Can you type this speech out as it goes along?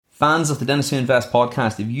Fans of the Dentists Who Invest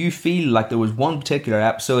podcast, if you feel like there was one particular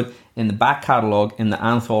episode in the back catalogue in the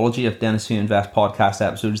anthology of Dentists Who Invest podcast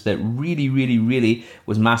episodes that really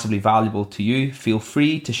was massively valuable to you, feel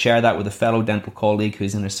free to share that with a fellow dental colleague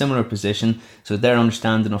who's in a similar position so their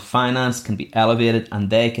understanding of finance can be elevated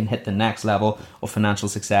and they can hit the next level of financial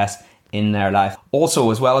success in their life.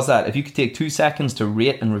 Also, as well as that, if you could take 2 seconds to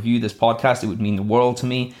rate and review this podcast, it would mean the world to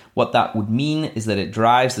me. What that would mean is that it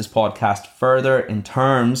drives this podcast further in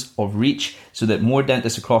terms of reach so that more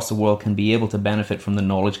dentists across the world can be able to benefit from the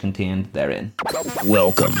knowledge contained therein.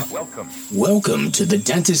 Welcome to the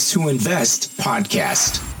Dentists Who Invest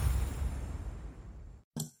podcast.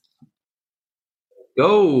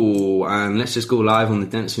 Go, and let's just go live on the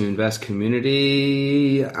Dentists Who Invest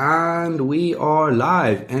community, and we are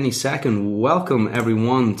live any second. Welcome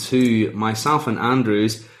everyone to myself and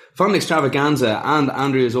Andrew's fund extravaganza, and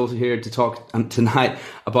Andrew is also here to talk tonight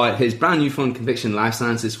about his brand new fund, Conviction Life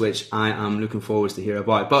Sciences, which I am looking forward to hear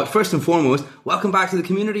about. But first and foremost, welcome back to the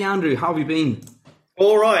community, Andrew. How have you been?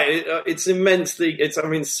 All right. It's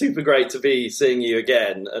super great to be seeing you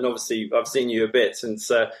again. And obviously, I've seen you a bit since,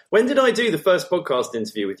 when did I do the first podcast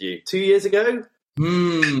interview with you? 2 years ago? Let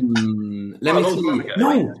me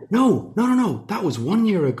see. No. That was 1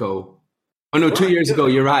 year ago. Oh, no, 2 years ago.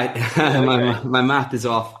 You're right. my math is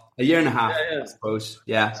off. A year and a half, I suppose.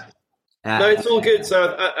 Yeah. No, it's all good.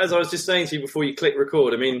 So as I was just saying to you before you click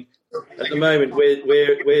record, I mean, at the moment,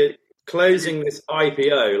 we're closing this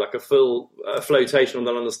IPO, like a full flotation on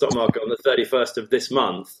the London stock market on the 31st of this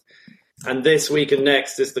month. And this week and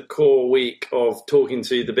next is the core week of talking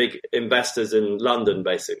to the big investors in London,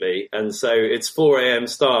 basically. And so it's 4 a.m.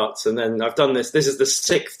 starts. And then I've done this. This is the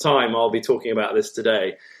 6th time I'll be talking about this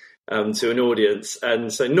today to an audience.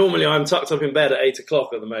 And so normally I'm tucked up in bed at 8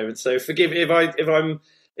 o'clock at the moment. So forgive me if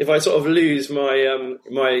I sort of lose my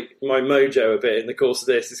my mojo a bit in the course of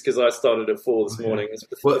this. It's because I started at 4 this morning.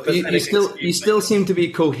 Well, you still seem to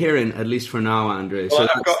be coherent, at least for now, Andrew. Well,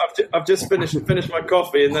 so I've just finished my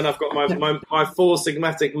coffee, and then I've got my 4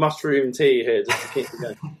 Sigmatic mushroom tea here just to keep it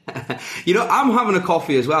going. You know, I'm having a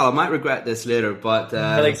coffee as well. I might regret this later, but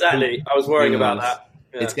well, exactly. I was worrying about that.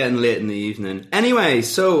 Yeah. It's getting late in the evening. Anyway,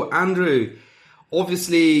 so Andrew,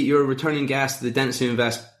 obviously you're a returning guest to the Dentists Who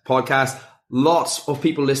Invest podcast. Lots of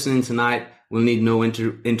people listening tonight will need no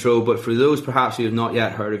intro, but for those perhaps who have not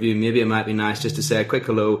yet heard of you, maybe it might be nice just to say a quick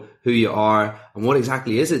hello, who you are, and what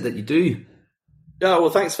exactly is it that you do? Yeah, well,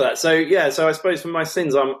 thanks for that. So I suppose for my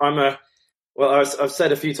sins, I've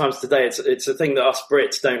said a few times today, it's a thing that us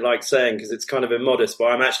Brits don't like saying because it's kind of immodest, but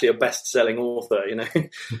I'm actually a best-selling author, you know,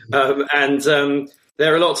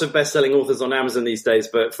 there are lots of best-selling authors on Amazon these days,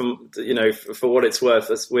 but for what it's worth,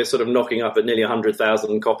 we're sort of knocking up at nearly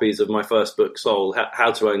 100,000 copies of my first book, Soul,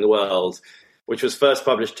 How to Own the World, which was first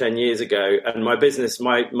published 10 years ago. And my business,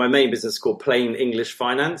 my main business is called Plain English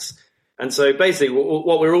Finance. And so basically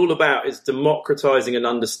what we're all about is democratizing an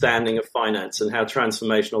understanding of finance and how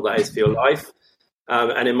transformational that is for your life.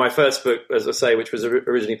 And in my first book, as I say, which was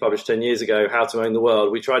originally published 10 years ago, How to Own the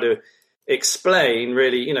World, we try to explain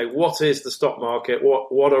really, you know, what is the stock market,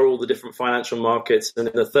 what are all the different financial markets. And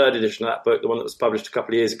in the third edition of that book, the one that was published a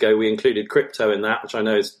couple of years ago, we included crypto in that, which I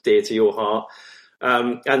know is dear to your heart.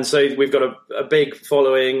 And so we've got a big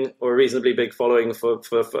following, or a reasonably big following for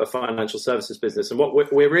a financial services business. And what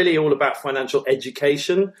we're really all about financial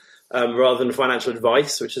education rather than financial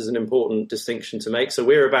advice, which is an important distinction to make. So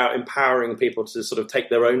we're about empowering people to sort of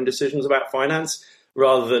take their own decisions about finance,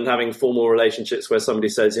 rather than having formal relationships where somebody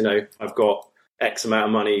says, you know, I've got X amount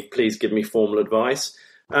of money, please give me formal advice.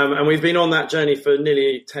 And we've been on that journey for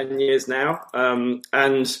nearly 10 years now. And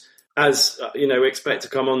as, you know, we expect to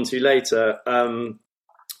come on to later, for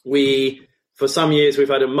some years, we've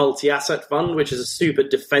had a multi-asset fund, which is a super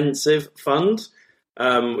defensive fund,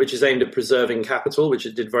 which is aimed at preserving capital, which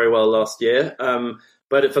it did very well last year.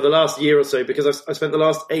 But for the last year or so, because I spent the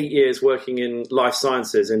last 8 years working in life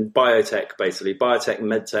sciences, in biotech, basically, biotech,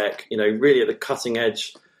 medtech, you know, really at the cutting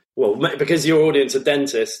edge. Well, because your audience are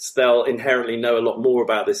dentists, they'll inherently know a lot more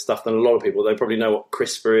about this stuff than a lot of people. They probably know what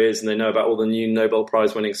CRISPR is and they know about all the new Nobel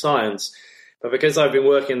Prize winning science. But because I've been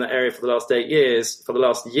working in that area for the last 8 years, for the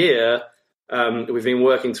last year, we've been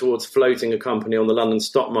working towards floating a company on the London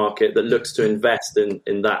stock market that looks to invest in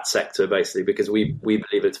that sector, basically, because we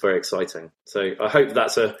believe it's very exciting. So I hope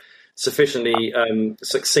that's a sufficiently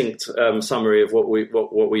succinct summary of what we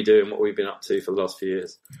do and what we've been up to for the last few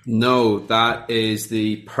years. No, that is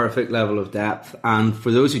the perfect level of depth. And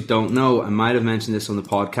for those who don't know, I might have mentioned this on the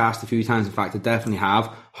podcast a few times. In fact, I definitely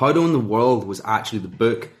have. How to Own the World was actually the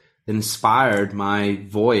book that inspired my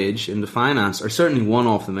voyage into finance, or certainly one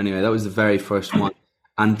of them anyway. That was the very first one.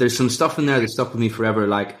 And there's some stuff in there that stuck with me forever,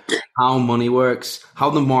 like how money works,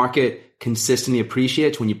 how the market consistently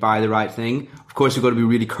appreciates when you buy the right thing. Of course, you've got to be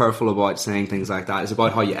really careful about saying things like that. It's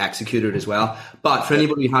about how you execute it as well. But for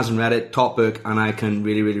anybody who hasn't read it, top book, and I can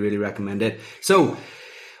really, really, really recommend it. So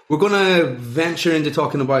we're going to venture into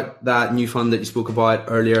talking about that new fund that you spoke about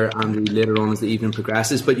earlier, Andrew, later on as the evening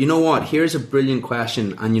progresses. But you know what? Here's a brilliant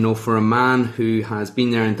question. And, you know, for a man who has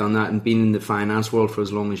been there and done that and been in the finance world for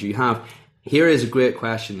as long as you have, here is a great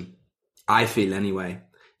question, I feel anyway.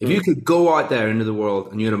 If you could go out there into the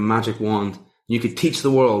world and you had a magic wand, you could teach the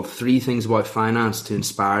world 3 things about finance to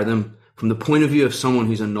inspire them from the point of view of someone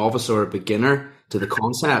who's a novice or a beginner to the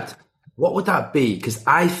concept, what would that be? Because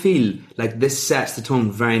I feel like this sets the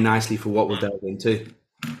tone very nicely for what we'll delve into.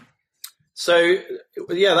 So,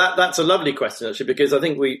 yeah, that's a lovely question, actually, because I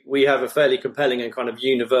think we have a fairly compelling and kind of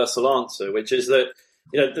universal answer, which is that,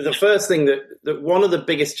 you know, the first thing that one of the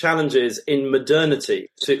biggest challenges in modernity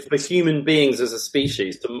for human beings as a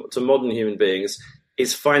species, to modern human beings,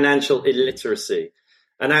 is financial illiteracy.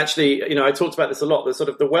 And actually, you know, I talked about this a lot.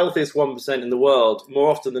 The wealthiest 1% in the world, more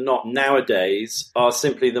often than not nowadays, are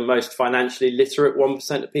simply the most financially literate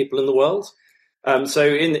 1% of people in the world.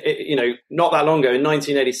 So not that long ago, in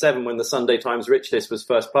 1987, when the Sunday Times Rich List was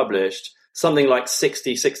first published, something like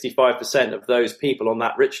 65% of those people on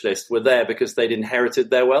that rich list were there because they'd inherited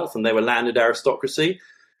their wealth and they were landed aristocracy.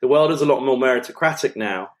 The world is a lot more meritocratic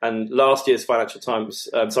now. And last year's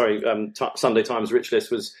Sunday Times Rich List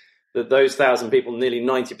was that those 1,000 people, nearly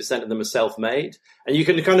 90% of them are self-made. And you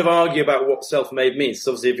can kind of argue about what self-made means.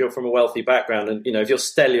 So obviously, if you're from a wealthy background and, you know, if you're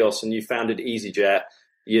Stelios and you founded EasyJet,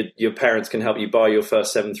 your parents can help you buy your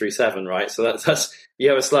first 737, right? So that's you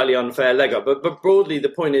have a slightly unfair leg up. But broadly, the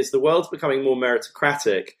point is the world's becoming more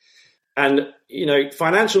meritocratic. And, you know,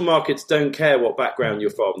 financial markets don't care what background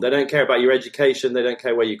you're from. They don't care about your education. They don't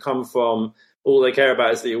care where you come from. All they care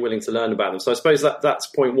about is that you're willing to learn about them. So I suppose that's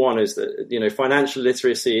point one, is that, you know, financial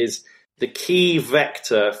literacy is the key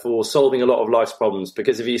vector for solving a lot of life's problems,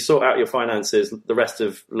 because if you sort out your finances, the rest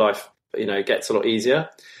of life, you know, gets a lot easier.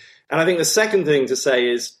 And I think the second thing to say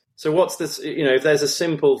is, so what's this, you know, if there's a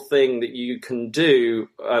simple thing that you can do,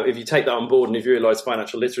 if you take that on board and if you realize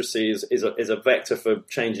financial literacy is a vector for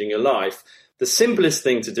changing your life, the simplest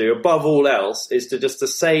thing to do above all else is to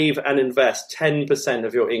save and invest 10%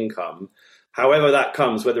 of your income, however that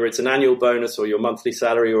comes, whether it's an annual bonus or your monthly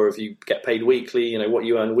salary, or if you get paid weekly, you know, what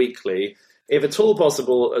you earn weekly, if at all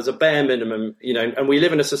possible, as a bare minimum, you know. And we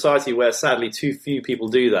live in a society where sadly too few people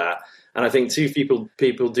do that. And I think too few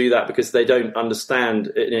people do that because they don't understand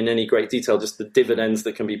in any great detail just the dividends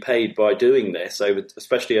that can be paid by doing this,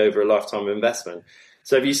 especially over a lifetime of investment.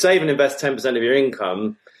 So if you save and invest 10% of your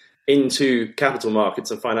income into capital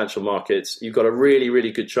markets and financial markets, you've got a really,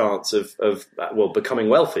 really good chance of becoming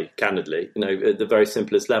wealthy, candidly, you know, at the very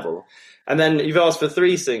simplest level. And then you've asked for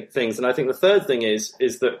 3 things. And I think the third thing is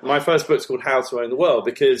that my first book's called How to Own the World,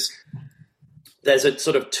 because there's a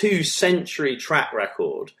sort of 2-century track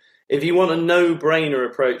record. If you want a no-brainer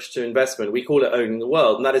approach to investment, we call it owning the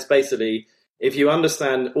world. And that is basically, if you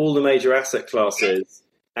understand all the major asset classes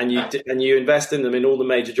and you invest in them in all the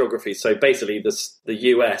major geographies, so basically the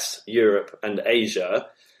US, Europe, and Asia,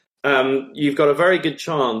 you've got a very good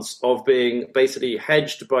chance of being basically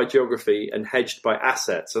hedged by geography and hedged by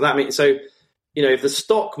assets. So that means, you know, if the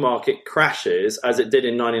stock market crashes, as it did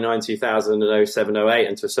in 99, 2000, and 07, 08,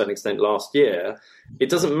 and to a certain extent last year, it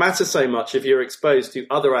doesn't matter so much if you're exposed to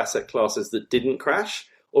other asset classes that didn't crash,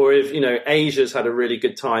 or if, you know, Asia's had a really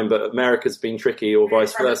good time, but America's been tricky, or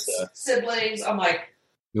vice versa. Siblings, I'm like,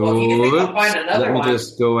 well, if you can think I'll find another one. Let me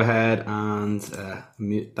just go ahead and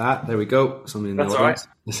mute that. There we go. Something in the audience.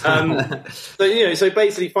 Right. So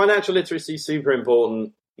basically, financial literacy is super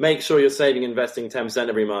important. Make sure you're saving and investing 10%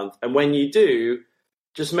 every month. And when you do,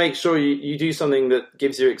 just make sure you do something that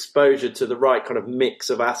gives you exposure to the right kind of mix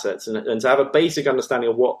of assets, and to have a basic understanding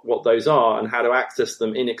of what those are and how to access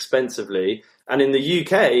them inexpensively. And in the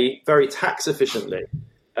UK, very tax efficiently.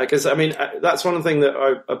 Because, I mean, that's one thing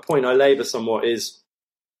that a point I labour somewhat is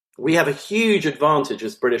we have a huge advantage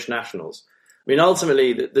as British nationals. I mean,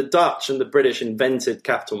 ultimately, the Dutch and the British invented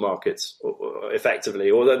capital markets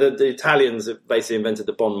effectively, or the Italians basically invented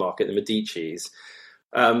the bond market, the Medicis.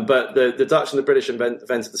 But the Dutch and the British invented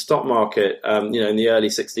the stock market, in the early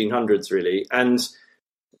 1600s, really. And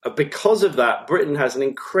because of that, Britain has an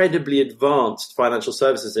incredibly advanced financial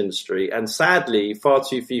services industry. And sadly, far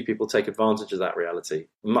too few people take advantage of that reality,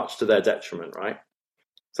 much to their detriment, right?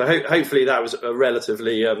 So hopefully that was a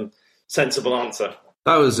relatively sensible answer.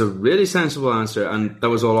 That was a really sensible answer, and that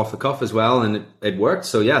was all off the cuff as well, and it worked.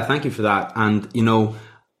 So yeah, thank you for that. And, you know,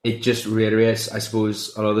 it just reiterates, I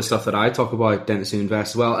suppose, a lot of the stuff that I talk about Dentists Who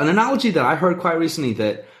Invest as well. An analogy that I heard quite recently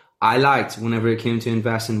that I liked whenever it came to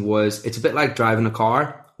investing was, it's a bit like driving a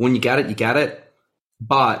car. When you get it, you get it.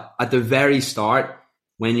 But at the very start,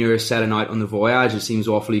 when you're setting out on the voyage, it seems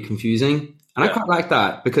awfully confusing. And I quite like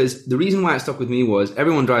that, because the reason why it stuck with me was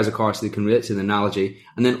everyone drives a car so they can relate to the analogy.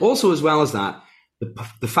 And then also, as well as that,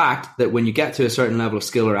 the fact that when you get to a certain level of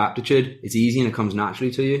skill or aptitude, it's easy and it comes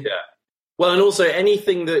naturally to you. Yeah. Well, and also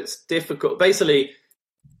anything that's difficult, basically,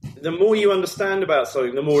 the more you understand about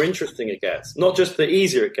something, the more interesting it gets. Not just the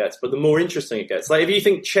easier it gets, but the more interesting it gets. Like if you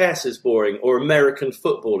think chess is boring or American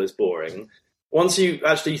football is boring, once you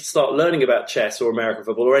actually start learning about chess or American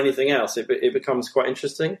football or anything else, it becomes quite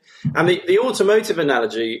interesting. And the automotive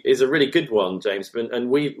analogy is a really good one, James, and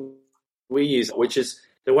we use it, which is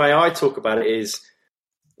the way I talk about it is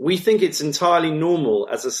we think it's entirely normal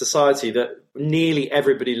as a society that nearly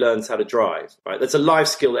everybody learns how to drive, right? That's a life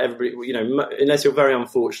skill that everybody, unless you're very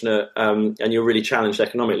unfortunate and you're really challenged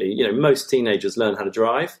economically, most teenagers learn how to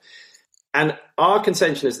drive. And our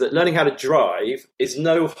contention is that learning how to drive is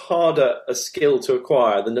no harder a skill to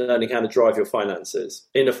acquire than learning how to drive your finances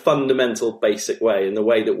in a fundamental, basic way, in the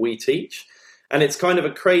way that we teach. And it's kind of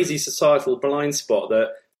a crazy societal blind spot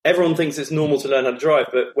that everyone thinks it's normal to learn how to drive.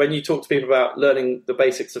 But when you talk to people about learning the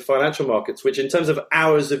basics of financial markets, which in terms of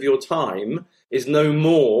hours of your time is no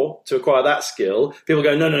more to acquire that skill, people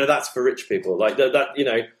go, no, that's for rich people. Like that,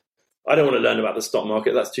 I don't want to learn about the stock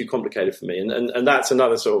market. That's too complicated for me. And that's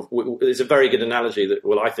another sort of, it's a very good analogy that,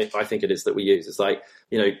 I think it is that we use. It's like,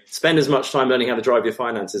 spend as much time learning how to drive your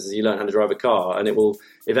finances as you learn how to drive a car. And it will,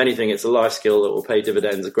 if anything, it's a life skill that will pay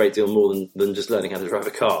dividends a great deal more than just learning how to drive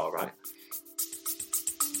a car, right?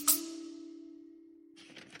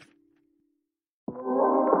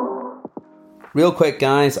 Real quick,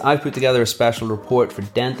 guys, I've put together a special report for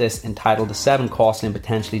dentists entitled The 7 Costly and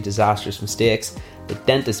Potentially Disastrous Mistakes that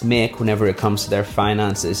dentists make whenever it comes to their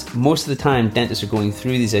finances. Most of the time, dentists are going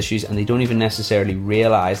through these issues and they don't even necessarily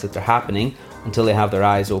realise that they're happening until they have their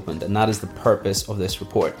eyes opened, and that is the purpose of this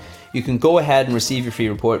report. You can go ahead and receive your free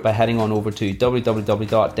report by heading on over to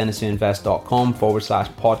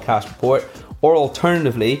www.dentistwhoinvest.com/podcast report, or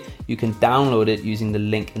alternatively, you can download it using the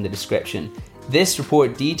link in the description. This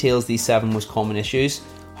report details these 7 most common issues.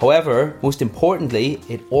 However, most importantly,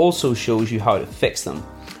 it also shows you how to fix them.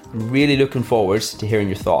 I'm really looking forward to hearing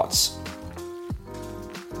your thoughts.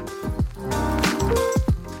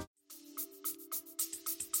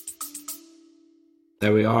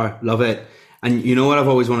 There we are. Love it. And you know what I've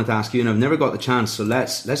always wanted to ask you, and I've never got the chance, so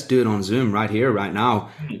let's do it on Zoom right here, right now.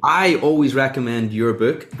 I always recommend your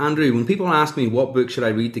book. Andrew, when people ask me what book should I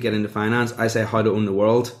read to get into finance, I say How to Own the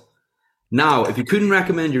World. Now, if you couldn't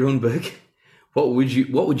recommend your own book, what would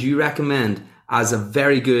you recommend as a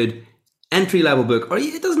very good entry-level book? Or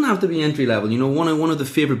it doesn't have to be entry-level. One of the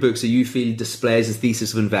favorite books that you feel displays the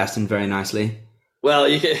thesis of investing very nicely. Well,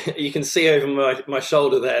 you can see over my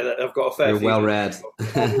shoulder there that I've got a fair. You're well read.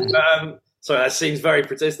 Sorry, that seems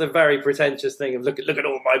it's a very pretentious thing of look at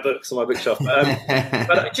all my books on my bookshelf.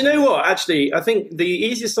 But do you know what? Actually, I think the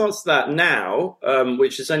easiest answer to that now,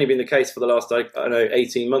 which has only been the case for the last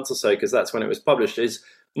 18 months or so, because that's when it was published, is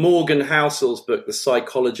Morgan Housel's book, The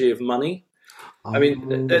Psychology of Money. I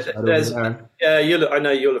mean, there's I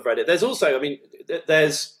know you'll have read it. There's also,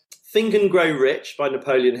 there's Think and Grow Rich by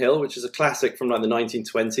Napoleon Hill, which is a classic from like the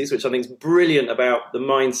 1920s, which I think is brilliant about the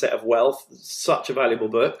mindset of wealth. Such a valuable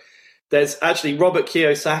book. There's actually Robert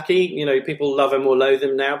Kiyosaki. People love him or loathe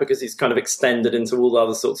him now because he's kind of extended into all the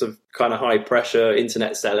other sorts of kind of high pressure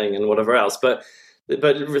internet selling and whatever else. But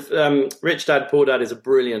Rich Dad Poor Dad is a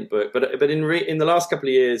brilliant book. But in the last couple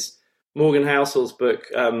of years, Morgan Housel's book,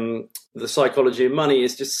 The Psychology of Money,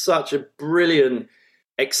 is just such a brilliant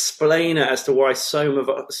explainer as to why so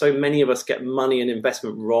many of us get money and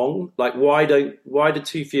investment wrong. Like why do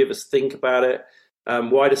too few of us think about it?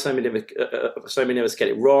 Why do so many of us get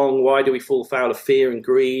it wrong? Why do we fall foul of fear and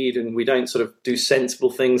greed, and we don't sort of do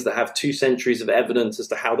sensible things that have 2 centuries of evidence as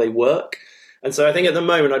to how they work? And so I think at the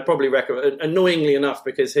moment I'd probably recommend, annoyingly enough,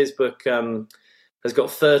 because his book has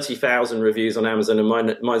got 30,000 reviews on Amazon and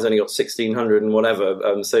mine's only got 1,600 and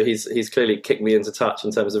whatever. So he's clearly kicked me into touch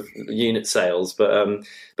in terms of unit sales. But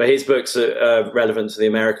his books are relevant to the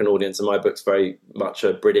American audience, and my book's very much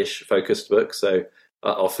a British focused book. So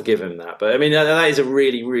I'll forgive him that. But that is a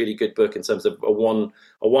really, really good book in terms of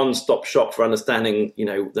a one-stop shop for understanding,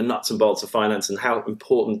 the nuts and bolts of finance and how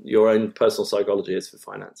important your own personal psychology is for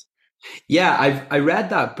finance. Yeah, I read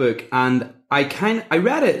that book, and I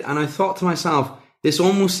read it and I thought to myself, this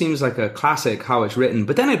almost seems like a classic how it's written,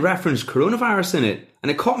 but then it referenced coronavirus in it,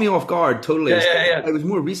 and it caught me off guard totally. Yeah. It was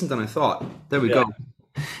more recent than I thought. There we go.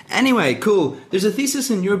 Anyway, cool. There's a thesis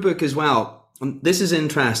in your book as well. This is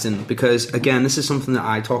interesting because, again, this is something that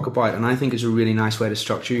I talk about and I think is a really nice way to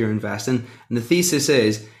structure your investing. And the thesis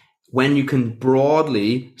is when you can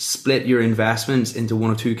broadly split your investments into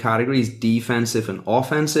one or two categories, defensive and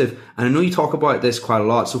offensive. And I know you talk about this quite a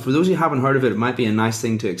lot. So for those who haven't heard of it, it might be a nice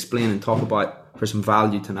thing to explain and talk about for some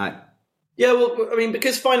value tonight. Yeah, well, I mean,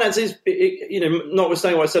 because finance is,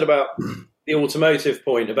 notwithstanding what I said about the automotive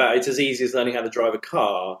point about it's as easy as learning how to drive a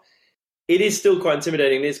car, it is still quite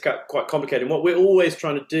intimidating. It is quite complicated. And what we're always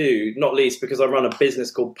trying to do, not least because I run a business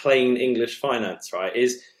called Plain English Finance, right,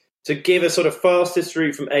 is to give a sort of fastest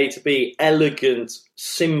route from A to B, elegant,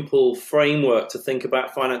 simple framework to think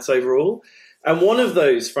about finance overall. And one of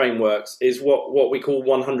those frameworks is what we call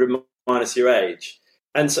 100 minus your age.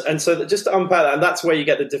 And so just to unpack that, and that's where you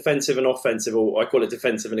get the defensive and offensive, or I call it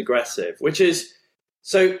defensive and aggressive, which is,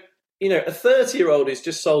 so, a 30-year-old who's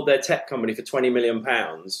just sold their tech company for £20 million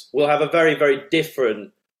will have a very, very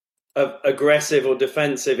different aggressive or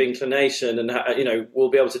defensive inclination, and will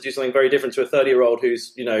be able to do something very different to a 30-year-old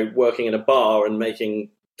who's working in a bar and making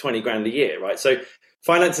 20 grand a year, right? So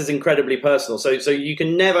finance is incredibly personal. So you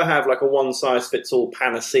can never have like a one size fits all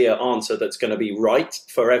panacea answer that's going to be right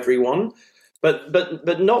for everyone.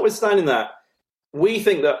 But notwithstanding that, we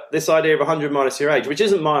think that this idea of 100 minus your age, which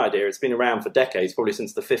isn't my idea, it's been around for decades, probably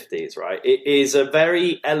since the 50s, right? It is a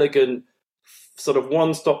very elegant sort of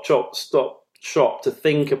one-stop shop to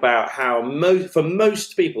think about how for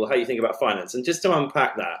most people, how you think about finance. And just to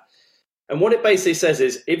unpack that, and what it basically says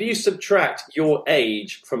is if you subtract your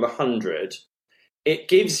age from 100, it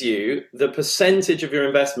gives you the percentage of your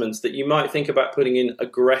investments that you might think about putting in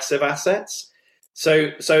aggressive assets.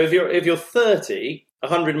 So if you're 30,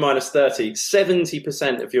 100 minus 30,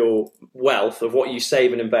 70% of your wealth of what you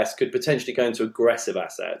save and invest could potentially go into aggressive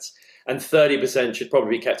assets, and 30% should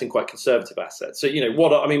probably be kept in quite conservative assets. So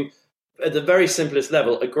at the very simplest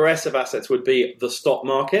level, aggressive assets would be the stock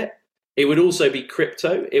market. It would also be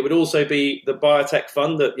crypto. It would also be the biotech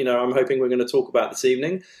fund that I'm hoping we're going to talk about this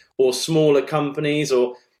evening, or smaller companies,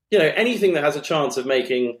 or anything that has a chance of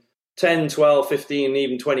making 10, 12, 15,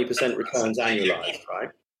 even 20% returns annualized, right?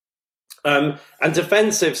 And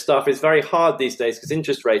defensive stuff is very hard these days because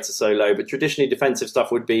interest rates are so low, but traditionally defensive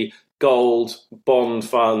stuff would be gold, bond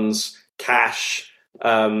funds, cash,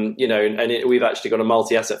 we've actually got a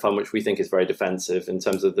multi-asset fund, which we think is very defensive in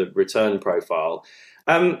terms of the return profile.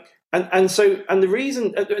 So just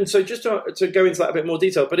to go into that a bit more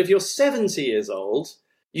detail, but if you're 70 years old,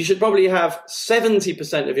 you should probably have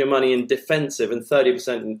 70% of your money in defensive and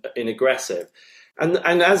 30% in aggressive.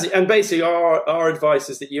 And basically our advice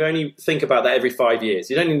is that you only think about that every 5 years.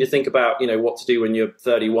 You don't need to think about, what to do when you're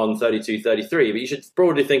 31, 32, 33, but you should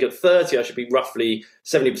broadly think at 30, I should be roughly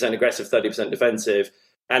 70% aggressive, 30% defensive.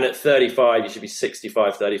 And at 35, you should be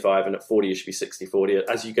 65, 35. And at 40, you should be 60, 40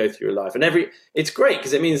 as you go through your life. And it's great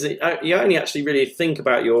because it means that you only actually really think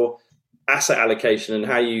about your asset allocation and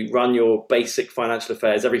how you run your basic financial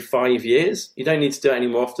affairs every 5 years. You don't need to do it any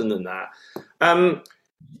more often than that.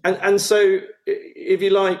 And so, if you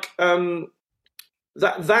like,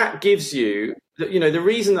 that gives you, the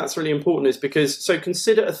reason that's really important is because, so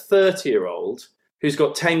consider a 30-year-old who's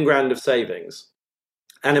got 10 grand of savings,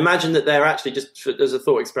 and imagine that they're actually, just as a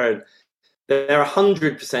thought experiment, they're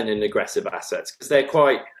 100% in aggressive assets because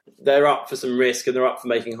they're up for some risk and they're up for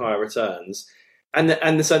making higher returns.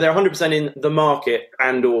 And so they're 100% in the market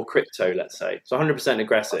and or crypto, let's say. So 100%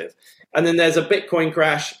 aggressive. And then there's a Bitcoin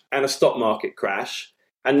crash and a stock market crash.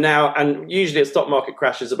 And usually a stock market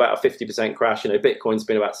crash is about a 50% crash. Bitcoin's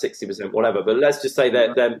been about 60%, whatever. But let's just say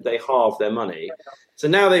that they halve their money. So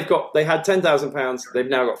now they had £10,000. They've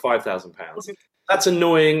now got £5,000. That's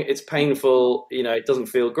annoying. It's painful. It doesn't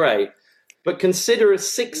feel great. But consider a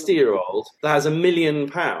 60-year-old that has £1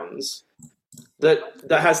 million that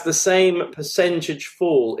has the same percentage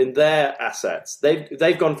fall in their assets.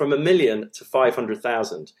 They've gone from 1 million to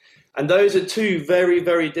 500,000. And those are two very,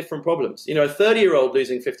 very different problems. A 30-year-old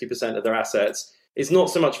losing 50% of their assets is not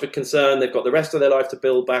so much of a concern. They've got the rest of their life to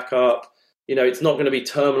build back up. It's not going to be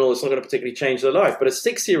terminal. It's not going to particularly change their life. But a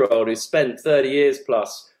 60-year-old who's spent 30 years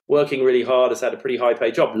plus working really hard, has had a pretty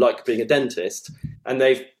high-paid job, like being a dentist, and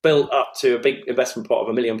they've built up to a big investment pot of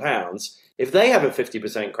 £1 million. If they have a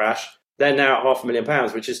 50% crash, they're now at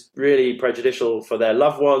 £500,000, which is really prejudicial for their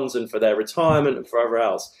loved ones and for their retirement and for everyone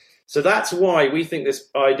else. So that's why we think this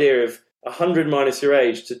idea of 100 minus your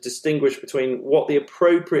age to distinguish between what the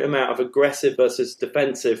appropriate amount of aggressive versus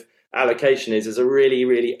defensive allocation is a really,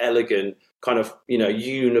 really elegant kind of,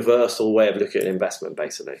 universal way of looking at investment,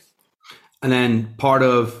 basically. And then part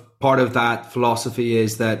of that philosophy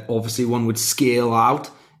is that obviously one would scale out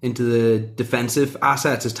into the defensive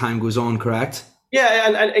assets as time goes on, correct? Yeah,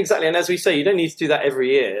 and exactly. And as we say, you don't need to do that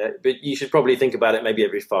every year, but you should probably think about it maybe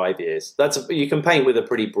every 5 years. You can paint with a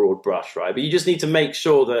pretty broad brush, right? But you just need to make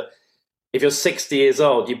sure that if you're 60 years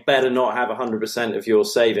old, you better not have 100% of your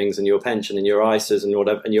savings and your pension and your ISAs and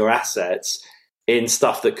whatever and your assets in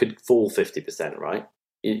stuff that could fall 50%, right?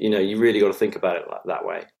 You really got to think about it that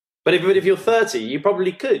way. But if you're 30, you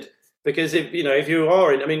probably could, because if you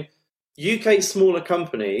are in, UK smaller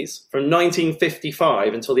companies from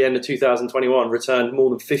 1955 until the end of 2021 returned more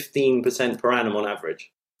than 15% per annum on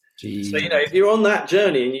average. Jeez. So, if you're on that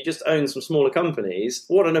journey and you just own some smaller companies,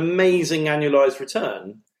 what an amazing annualized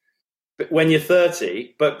return when you're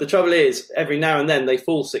 30. But the trouble is, every now and then they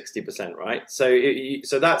fall 60%, right?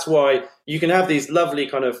 So that's why you can have these lovely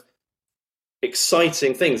kind of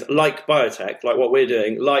exciting things like biotech, like what we're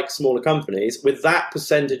doing, like smaller companies, with that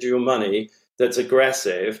percentage of your money that's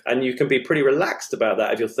aggressive, and you can be pretty relaxed about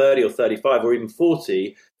that if you're 30 or 35 or even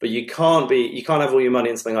 40, but you can't have all your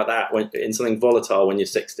money in something like that in something volatile when you're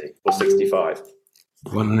 60 or 65.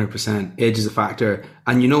 100%. Age is a factor.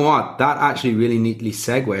 And you know what? That actually really neatly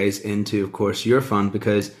segues into, of course, your fund,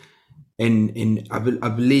 because I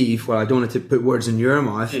believe, well, I don't want to put words in your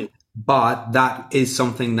mouth, but that is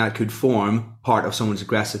something that could form part of someone's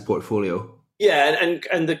aggressive portfolio. Yeah,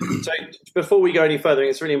 so before we go any further,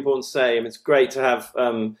 it's really important to say, it's great to have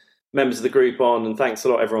members of the group on, and thanks a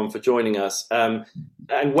lot, everyone, for joining us. And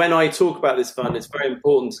when I talk about this fund, it's very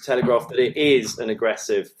important to telegraph that it is an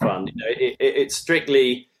aggressive fund. It's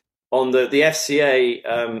strictly on the FCA,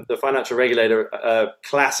 the financial regulator,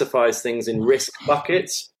 classifies things in risk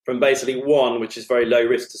buckets from basically 1, which is very low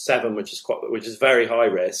risk, to 7, which is very high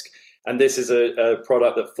risk. And this is a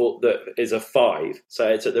product that is a 5. So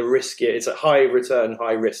it's at the riskier, it's a high return,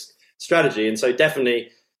 high risk strategy. And so definitely,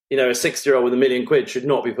 a 60-year-old with £1 million should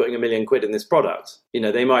not be putting £1 million in this product.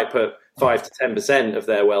 They might put 5 to 10% of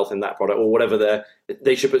their wealth in that product, or whatever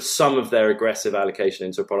they should put some of their aggressive allocation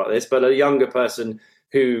into a product like this. But a younger person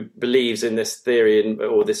who believes in this theory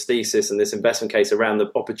or this thesis and this investment case around the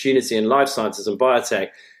opportunity in life sciences and biotech,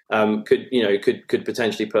 could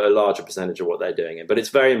potentially put a larger percentage of what they're doing in. But it's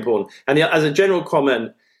very important. And as a general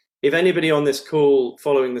comment, if anybody on this call,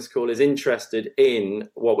 following this call, is interested in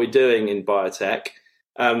what we're doing in biotech,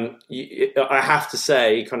 I have to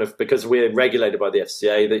say, kind of because we're regulated by the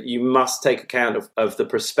FCA, that you must take account of the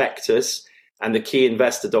prospectus and the key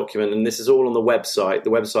investor document. And this is all on the website.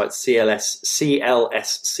 The website's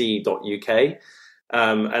clsc.uk.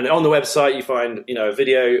 And on the website, you find, a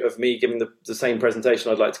video of me giving the same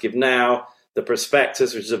presentation I'd like to give now, the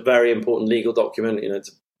prospectus, which is a very important legal document. It's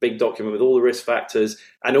a big document with all the risk factors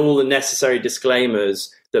and all the necessary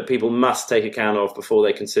disclaimers that people must take account of before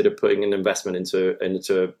they consider putting an investment into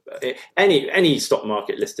any stock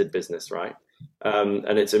market listed business, right?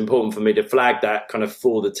 And it's important for me to flag that kind of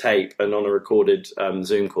for the tape and on a recorded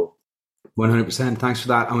Zoom call. 100%. Thanks for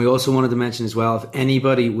that. And we also wanted to mention as well, if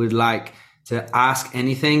anybody would like to ask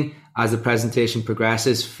anything as the presentation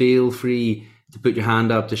progresses, feel free to put your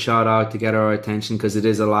hand up, to shout out, to get our attention, because it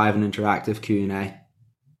is a live and interactive Q&A.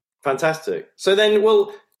 Fantastic. So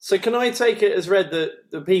can I take it as read that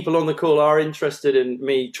the people on the call are interested in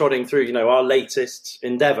me trotting through, our latest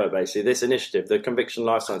endeavor, basically, this initiative, the Conviction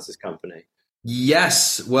Life Sciences Company?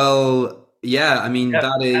 Yes. Well, yeah,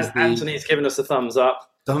 that is... Anthony's given us a thumbs up.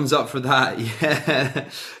 Thumbs up for that. Yeah.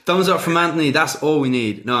 Thumbs up from Anthony. That's all we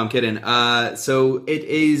need. No, I'm kidding. So it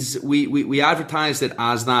is, we advertised it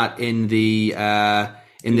as that in the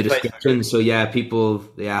description. So yeah, people,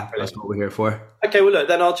 that's what we're here for. Okay. Well, look,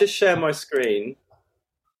 then I'll just share my screen.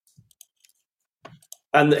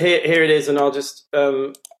 And here it is. And I'll just,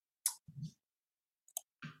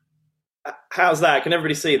 how's that? Can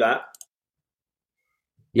everybody see that?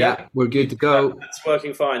 Yeah, we're good to go. That's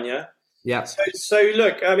working fine. Yeah. Yeah. So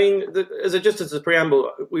look, as a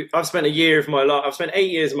preamble, I've spent 8 years of my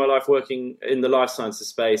life working in the life sciences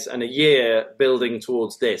space, and a year building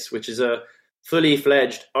towards this, which is a fully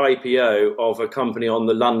fledged IPO of a company on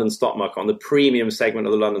the London stock market, on the premium segment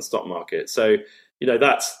of the London stock market. So,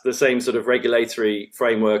 that's the same sort of regulatory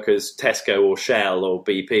framework as Tesco or Shell or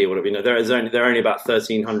BP or whatever. There are only about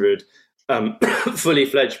 1,300 fully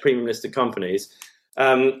fledged premium listed companies.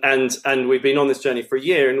 And we've been on this journey for a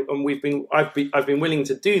year, and I've been willing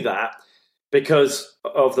to do that because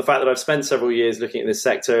of the fact that I've spent several years looking at this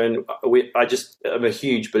sector, and I just am a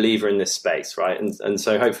huge believer in this space, right? And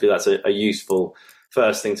so hopefully that's a useful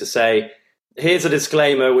first thing to say. Here's a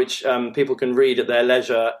disclaimer which people can read at their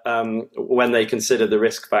leisure when they consider the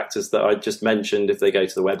risk factors that I just mentioned if they go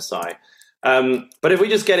to the website. But if we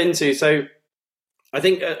just get into, so I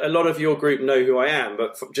think a lot of your group know who I am,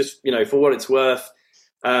 but for what it's worth,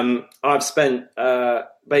 I've spent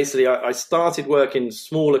basically, I started working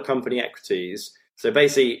smaller company equities. So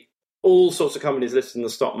basically, all sorts of companies listed in the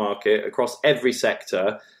stock market across every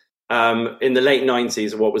sector in the late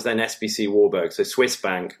 90s of what was then SBC Warburg, so Swiss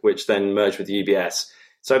Bank, which then merged with UBS.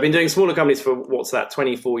 So I've been doing smaller companies for,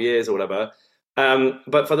 24 years or whatever.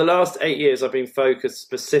 But for the last 8 years, I've been focused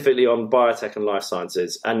specifically on biotech and life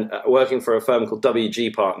sciences and working for a firm called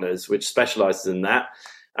WG Partners, which specializes in that.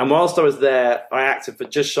 And whilst I was there, I acted for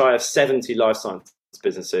just shy of 70 life science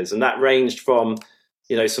businesses. And that ranged from,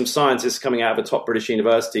 some scientists coming out of a top British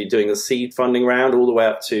university doing a seed funding round all the way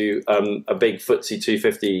up to a big FTSE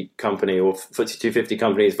 250 company, or FTSE 250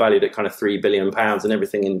 companies valued at kind of £3 billion and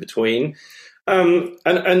everything in between. And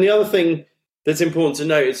the other thing that's important to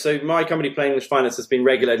note is, so my company, Plain English Finance, has been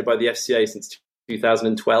regulated by the FCA since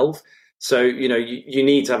 2012. So, you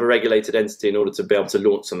need to have a regulated entity in order to be able to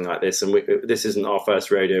launch something like this. And this isn't our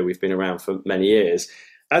first rodeo. We've been around for many years.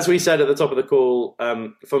 As we said at the top of the call,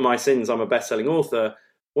 for my sins, I'm a best-selling author.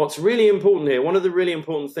 What's really important here, one of the really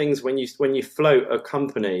important things when you float a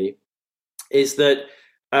company is that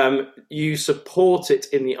you support it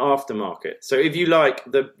in the aftermarket. So if you like,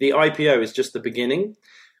 the IPO is just the beginning.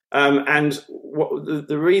 And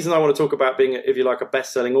the reason I want to talk about being, if you like, a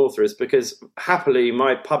best-selling author is because happily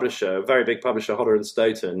my publisher, a very big publisher, Hodder and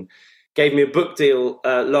Stoughton, gave me a book deal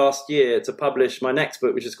last year to publish my next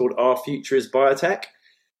book, which is called Our Future is Biotech.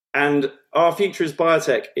 And Our Future is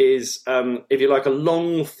Biotech is, if you like, a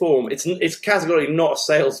long form. It's categorically not a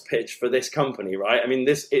sales pitch for this company, right? I mean,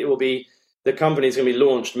 the company is going to be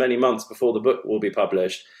launched many months before the book will be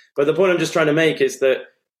published. But the point I'm just trying to make is that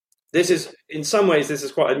in some ways, this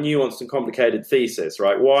is quite a nuanced and complicated thesis,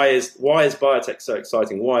 right? Why is biotech so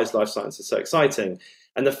exciting? Why is life sciences so exciting?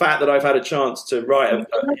 And the fact that I've had a chance to write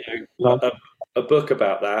a book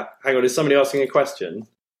about that. Hang on, is somebody asking a question?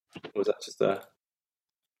 Or was that just there?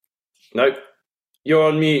 No. You're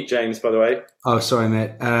on mute, James, by the way. Oh, sorry,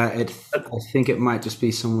 mate. I think it might just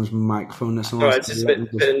be someone's microphone that's on. All right, it's just a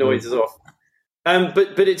bit of noise is off.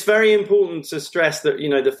 But it's very important to stress that,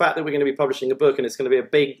 the fact that we're going to be publishing a book and it's going to be a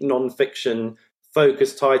big non-fiction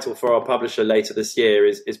focused title for our publisher later this year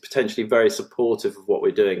is potentially very supportive of what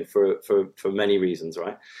we're doing for many reasons,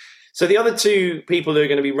 right? So the other two people who are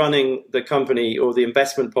going to be running the company or the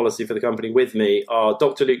investment policy for the company with me are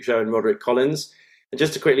Dr. Luke Zhou and Roderick Collins. And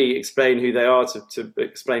just to quickly explain who they are, to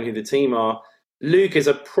explain who the team are, Luke is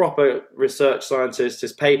a proper research scientist.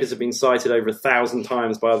 His papers have been cited over 1,000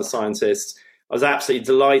 times by other scientists. I was absolutely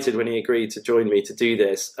delighted when he agreed to join me to do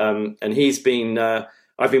this. And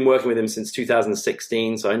I've been working with him since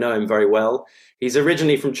 2016, so I know him very well. He's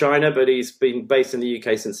originally from China, but he's been based in the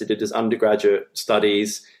UK since he did his undergraduate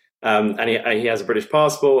studies. And he has a British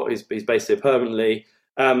passport. He's based here permanently.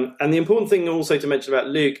 And the important thing also to mention about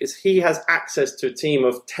Luke is he has access to a team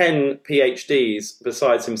of 10 PhDs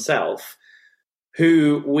besides himself,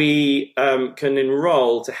 who we can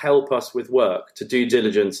enroll to help us with work, to due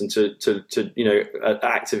diligence, and to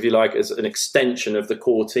act, if you like, as an extension of the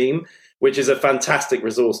core team, which is a fantastic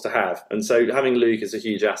resource to have. And so having Luke is a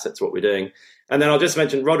huge asset to what we're doing. And then I'll just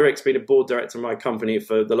mention Roderick's been a board director of my company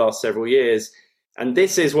for the last several years. And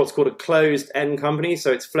this is what's called a closed-end company.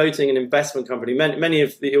 So it's floating an investment company. Many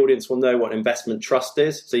of the audience will know what an investment trust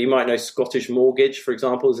is. So you might know Scottish Mortgage, for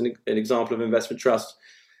example, is an example of investment trust.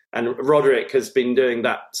 And Roderick has been doing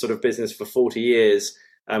that sort of business for 40 years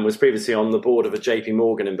and was previously on the board of a JP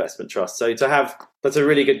Morgan investment trust. So that's a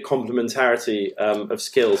really good complementarity of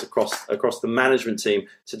skills across the management team.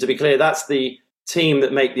 So to be clear, that's the team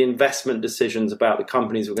that make the investment decisions about the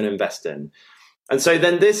companies we're going to invest in. And so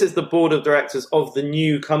then this is the board of directors of the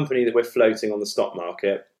new company that we're floating on the stock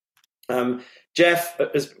market. Jeff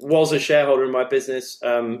was a shareholder in my business,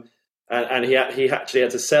 and he actually had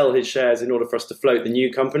to sell his shares in order for us to float the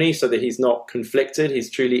new company so that he's not conflicted.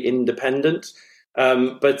 He's truly independent.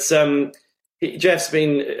 But Jeff's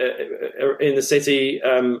been in the city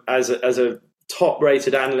as a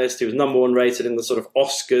top-rated analyst. He was number one rated in the sort of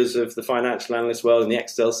Oscars of the financial analyst world in the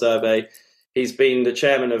Excel survey. He's been the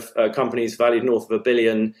chairman of companies valued north of $1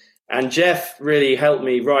 billion. And Jeff really helped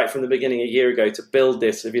me right from the beginning a year ago to build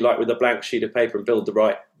this, if you like, with a blank sheet of paper and build the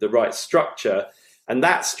right structure. And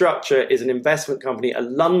that structure is an investment company, a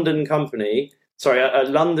London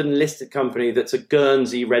listed company that's a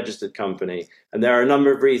Guernsey registered company. And there are a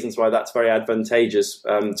number of reasons why that's very advantageous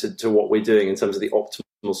to what we're doing in terms of the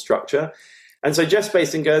optimal structure. And so Jeff's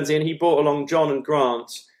based in Guernsey, and he brought along John and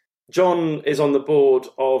Grant. John is on the board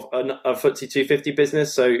of a FTSE 250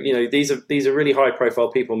 business. So, these are really high profile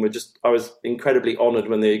people. And I was incredibly honored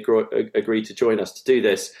when they agreed to join us to do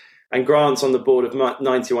this. And Grant's on the board of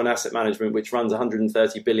 91 Asset Management, which runs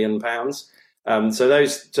 £130 billion. So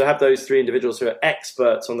to have those three individuals who are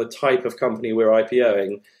experts on the type of company we're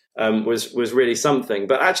IPOing was really something.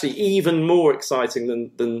 But actually, even more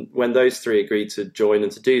exciting than when those three agreed to join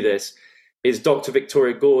and to do this is Dr.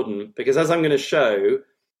 Victoria Gordon, because as I'm going to show,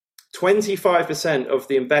 25% of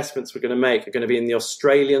the investments we're going to make are going to be in the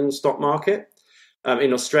Australian stock market,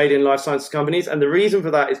 in Australian life sciences companies. And the reason for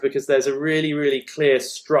that is because there's a really, really clear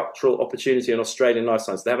structural opportunity in Australian life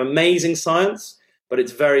science. They have amazing science, but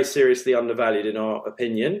it's very seriously undervalued in our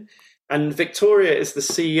opinion. And Victoria is the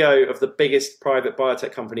CEO of the biggest private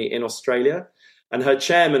biotech company in Australia. And her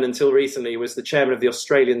chairman until recently was the chairman of the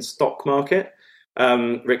Australian stock market,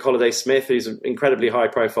 Rick Holliday-Smith, who's an incredibly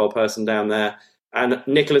high-profile person down there. And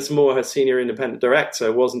Nicholas Moore, her senior independent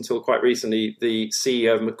director, was until quite recently the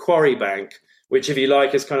CEO of Macquarie Bank, which, if you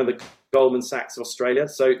like, is kind of the Goldman Sachs of Australia.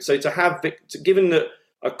 So to have, given that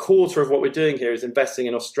a quarter of what we're doing here is investing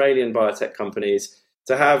in Australian biotech companies,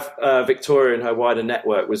 to have Victoria and her wider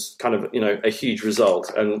network was kind of, a huge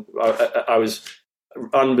result. And I was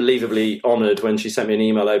unbelievably honoured when she sent me an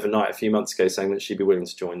email overnight a few months ago saying that she'd be willing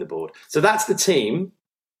to join the board. So that's the team.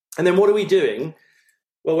 And then what are we doing?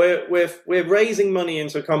 Well, we're raising money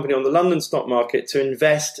into a company on the London stock market to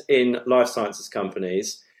invest in life sciences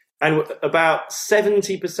companies. And about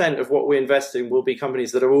 70% of what we invest in will be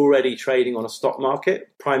companies that are already trading on a stock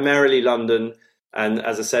market, primarily London, and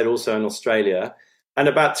as I said, also in Australia. And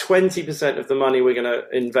about 20% of the money we're going to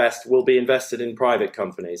invest will be invested in private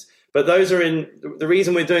companies. But the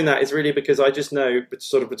reason we're doing that is really because I just know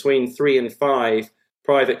sort of between 3 and 5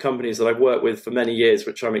 private companies that I've worked with for many years,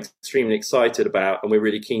 which I'm extremely excited about and we're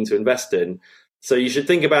really keen to invest in. So you should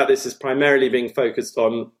think about this as primarily being focused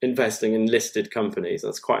on investing in listed companies.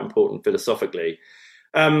 That's quite important philosophically.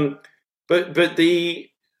 But the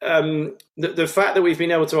fact that we've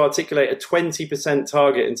been able to articulate a 20%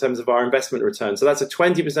 target in terms of our investment return, so that's a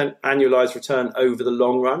 20% annualized return over the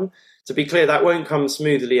long run. To be clear, that won't come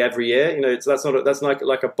smoothly every year. That's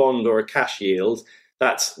like a bond or a cash yield.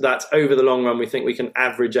 That's over the long run. We think we can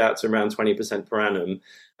average out to around 20% per annum.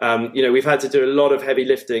 We've had to do a lot of heavy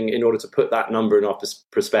lifting in order to put that number in our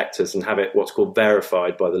prospectus and have it what's called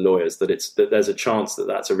verified by the lawyers that there's a chance that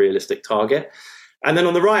that's a realistic target. And then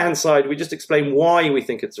on the right-hand side, we just explain why we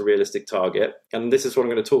think it's a realistic target. And this is what I'm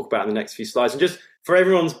going to talk about in the next few slides. And just for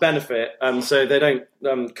everyone's benefit, so they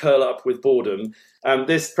don't curl up with boredom,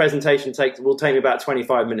 this presentation will take me about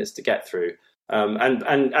 25 minutes to get through.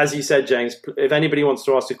 And as you said, James, if anybody wants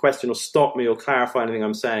to ask a question or stop me or clarify anything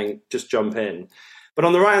I'm saying, just jump in. But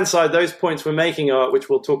on the right-hand side, those points we're making are, which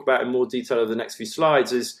we'll talk about in more detail over the next few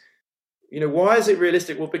slides, is, why is it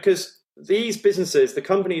realistic? Well, because these businesses, the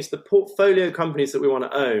companies, the portfolio companies that we want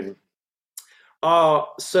to own, are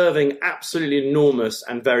serving absolutely enormous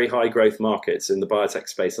and very high growth markets in the biotech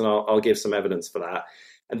space. And I'll give some evidence for that.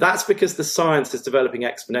 And that's because the science is developing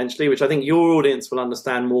exponentially, which I think your audience will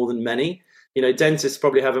understand more than many. Dentists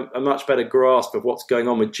probably have a much better grasp of what's going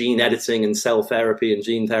on with gene editing and cell therapy and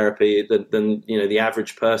gene therapy than the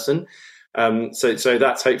average person. So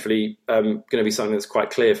that's hopefully going to be something that's quite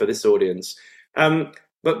clear for this audience.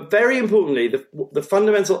 But very importantly, the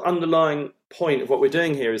fundamental underlying point of what we're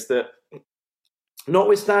doing here is that,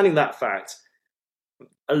 notwithstanding that fact,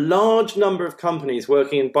 a large number of companies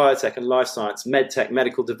working in biotech and life science, medtech,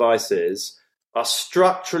 medical devices, are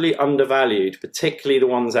structurally undervalued, particularly the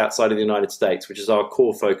ones outside of the United States, which is our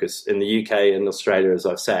core focus in the UK and Australia, as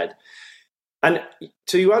I've said. And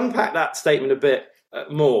to unpack that statement a bit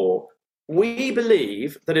more, we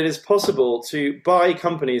believe that it is possible to buy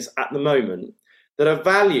companies at the moment that are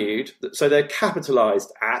valued, so they're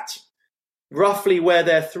capitalized at roughly where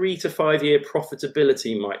their 3 to 5 year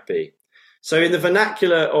profitability might be. So in the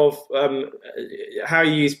vernacular of how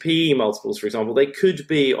you use PE multiples, for example, they could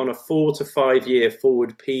be on a 4 to 5 year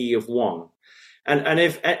forward PE of 1. And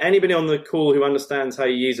if anybody on the call who understands how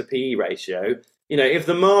you use a PE ratio, if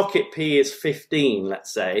the market PE is 15,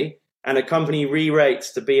 let's say, and a company re-rates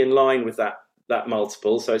to be in line with that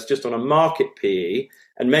multiple, so it's just on a market PE,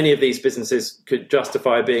 and many of these businesses could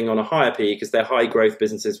justify being on a higher PE because they're high growth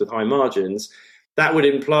businesses with high margins, that would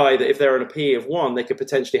imply that if they're on a PE of 1, they could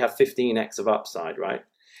potentially have 15x of upside, right?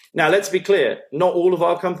 Now, let's be clear, not all of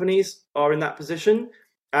our companies are in that position.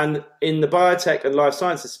 And in the biotech and life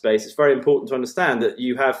sciences space, it's very important to understand that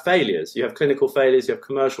you have failures. You have clinical failures, you have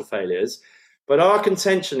commercial failures. But our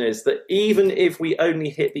contention is that even if we only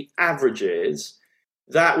hit the averages,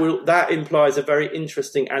 that implies a very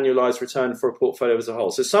interesting annualized return for a portfolio as a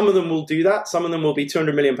whole. So some of them will do that. Some of them will be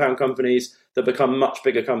 £200 million companies that become much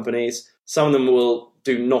bigger companies. Some of them will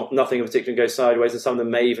do nothing in particular and go sideways, and some of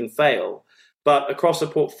them may even fail. But across a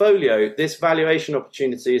portfolio, this valuation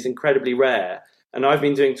opportunity is incredibly rare. And I've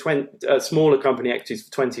been doing smaller company equities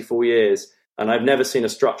for 24 years. And I've never seen a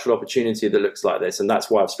structural opportunity that looks like this. And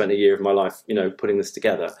that's why I've spent a year of my life, putting this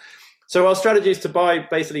together. So our strategy is to buy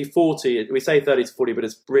basically 40, we say 30 to 40, but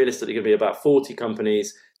it's realistically going to be about 40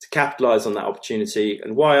 companies to capitalize on that opportunity.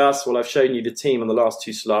 And why us? Well, I've shown you the team on the last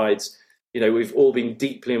two slides. We've all been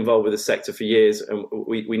deeply involved with the sector for years, and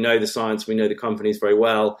we know the science, we know the companies very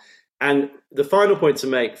well. And the final point to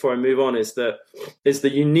make before I move on is the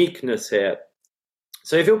uniqueness here.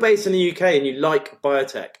 So if you're based in the UK and you like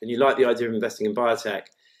biotech and you like the idea of investing in biotech,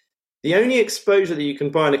 the only exposure that you can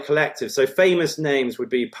buy in a collective, so famous names would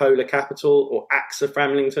be Polar Capital or AXA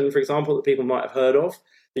Framlington, for example, that people might have heard of,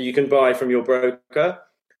 that you can buy from your broker,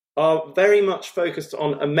 are very much focused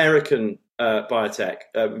on American biotech,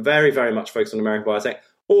 very, very much focused on American biotech.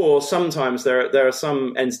 Or sometimes there are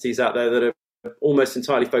some entities out there that are almost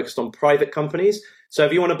entirely focused on private companies. So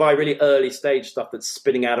if you want to buy really early stage stuff that's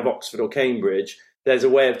spinning out of Oxford or Cambridge, there's a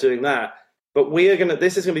way of doing that. But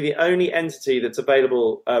this is going to be the only entity that's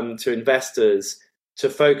available to investors to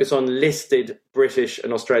focus on listed British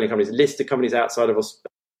and Australian companies, listed companies outside of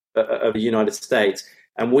the United States.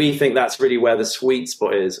 And we think that's really where the sweet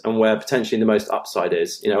spot is and where potentially the most upside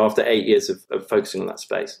is, after 8 years of focusing on that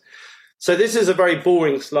space. So this is a very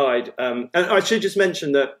boring slide. And I should just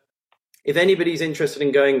mention that if anybody's interested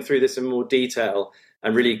in going through this in more detail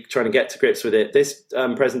and really trying to get to grips with it, this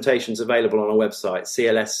presentation is available on our website,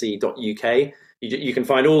 clsc.uk. You can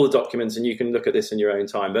find all the documents and you can look at this in your own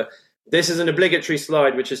time. But this is an obligatory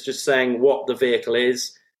slide, which is just saying what the vehicle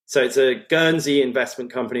is. So it's a Guernsey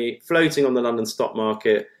investment company floating on the London stock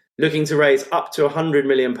market, looking to raise up to £100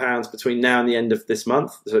 million between now and the end of this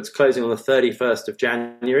month. So it's closing on the 31st of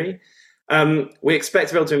January. We expect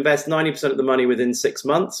to be able to invest 90% of the money within 6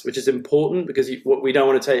 months, which is important because what we don't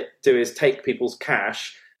want to do is take people's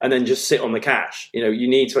cash and then just sit on the cash. You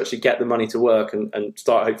need to actually get the money to work and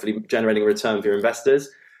start hopefully generating a return for your investors.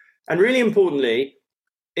 And really importantly,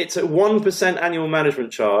 it's a 1% annual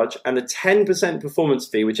management charge and a 10% performance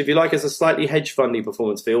fee, which if you like is a slightly hedge fundy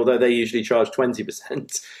performance fee, although they usually charge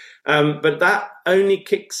 20%. But that only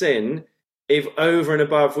kicks in if over and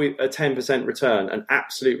above a 10% return, an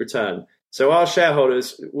absolute return. So our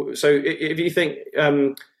shareholders, if you think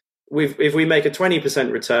if we make a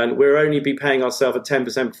 20% return, we'll only be paying ourselves a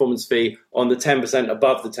 10% performance fee on the 10%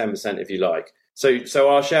 above the 10%, if you like. So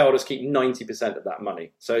our shareholders keep 90% of that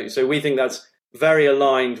money. So we think that's very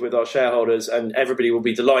aligned with our shareholders, and everybody will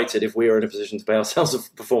be delighted if we are in a position to pay ourselves a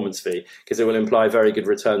performance fee because it will imply very good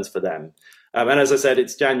returns for them. And as I said,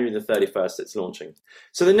 it's January the 31st it's launching.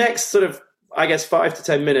 So the next sort of, I guess, 5 to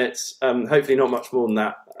 10 minutes, hopefully not much more than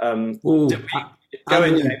that.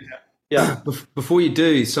 Yeah. Before you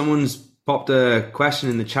do, someone's popped a question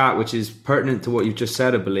in the chat which is pertinent to what you've just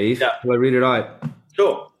said, I believe. Yeah. Will I read it out?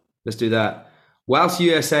 Sure. Let's do that. Whilst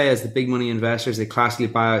USA as the big money investors, they classically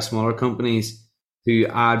buy out smaller companies to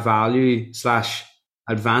add value /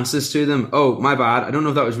 advances to them. Oh, my bad. I don't know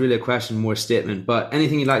if that was really a question, more a statement, but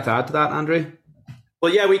anything you'd like to add to that, Andrew?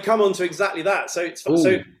 Well, yeah, we come on to exactly that.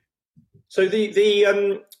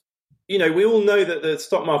 We all know that the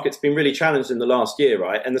stock market's been really challenged in the last year,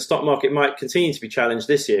 right? And the stock market might continue to be challenged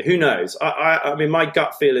this year. Who knows? I mean, my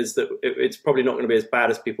gut feel is that it's probably not going to be as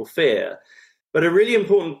bad as people fear. But a really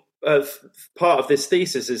important part of this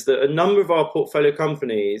thesis is that a number of our portfolio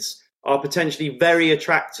companies are potentially very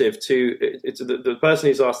attractive to the person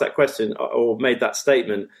who's asked that question or made that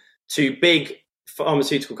statement, to big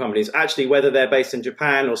pharmaceutical companies, actually, whether they're based in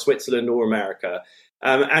Japan or Switzerland or America.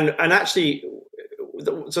 And actually,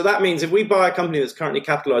 so that means if we buy a company that's currently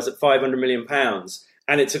capitalized at £500 million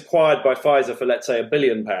and it's acquired by Pfizer for, let's say, £1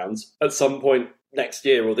 billion at some point next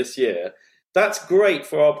year or this year, that's great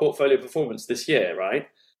for our portfolio performance this year, right?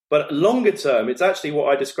 But longer term, it's actually what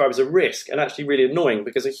I describe as a risk, and actually really annoying,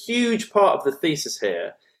 because a huge part of the thesis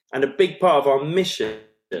here and a big part of our mission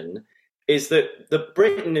is that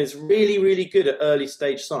Britain is really, really good at early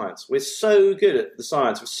stage science. We're so good at the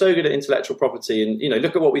science. We're so good at intellectual property. And,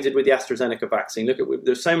 look at what we did with the AstraZeneca vaccine.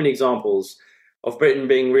 There's so many examples of Britain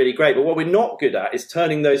being really great. But what we're not good at is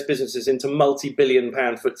turning those businesses into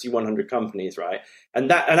multi-billion-pound FTSE 100 companies, right?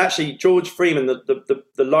 And actually, George Freeman, the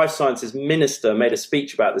life sciences minister, made a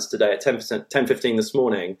speech about this today at 10:15 this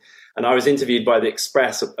morning. And I was interviewed by The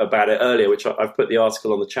Express about it earlier, which I've put the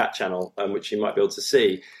article on the chat channel, which you might be able to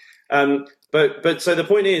see. But so the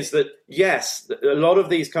point is that, yes, a lot of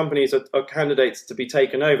these companies are candidates to be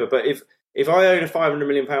taken over. But if I own a £500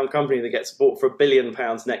 million company that gets bought for £1 billion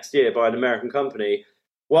next year by an American company,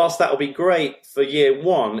 whilst that will be great for year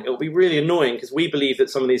one, it will be really annoying because we believe that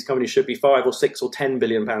some of these companies should be 5 or 6 or £10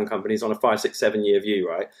 billion companies on a 5, 6, 7 year view,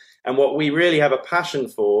 right? And what we really have a passion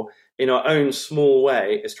for in our own small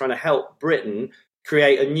way is trying to help Britain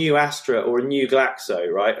create a new Astra or a new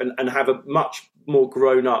Glaxo, right? And have a much more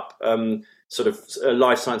grown up sort of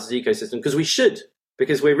life sciences ecosystem,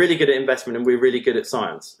 because we're really good at investment and we're really good at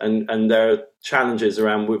science. And there are challenges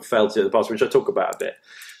around we've failed to in the past, which I'll talk about a bit.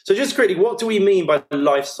 So just quickly, what do we mean by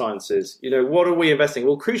life sciences? What are we investing?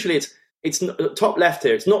 Well, crucially, it's top left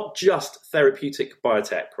here. It's not just therapeutic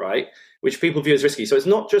biotech, right? Which people view as risky. So it's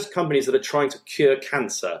not just companies that are trying to cure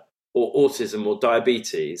cancer or autism or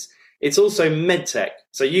diabetes. It's also medtech.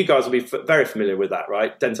 So you guys will be very familiar with that,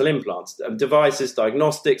 right? Dental implants, devices,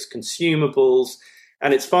 diagnostics, consumables,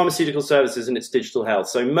 and it's pharmaceutical services and it's digital health.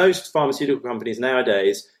 So most pharmaceutical companies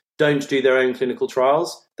nowadays don't do their own clinical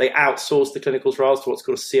trials. They outsource the clinical trials to what's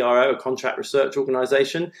called a CRO, a contract research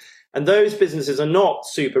organization. And those businesses are not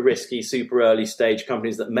super risky, super early stage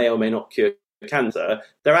companies that may or may not cure cancer.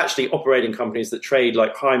 They're actually operating companies that trade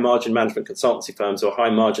like high margin management consultancy firms or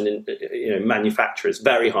high margin manufacturers,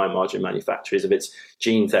 very high margin manufacturers of its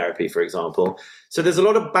gene therapy, for example. So there's a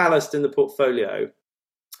lot of ballast in the portfolio.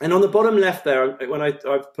 And on the bottom left there, when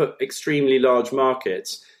I've put extremely large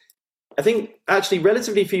markets, I think actually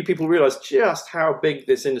relatively few people realize just how big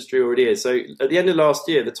this industry already is. So at the end of last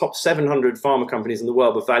year, the top 700 pharma companies in the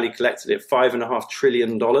world were value collected at $5.5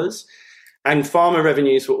 trillion. And pharma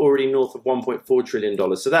revenues were already north of $1.4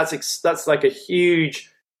 trillion. So that's like a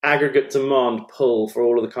huge aggregate demand pull for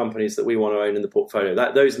all of the companies that we want to own in the portfolio.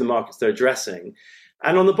 Those are the markets they're addressing.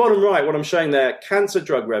 And on the bottom right, what I'm showing there, cancer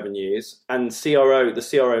drug revenues and the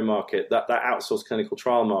CRO market, that outsourced clinical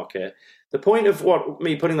trial market. The point of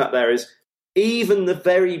me putting that there is even the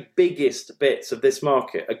very biggest bits of this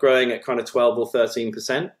market are growing at kind of 12 or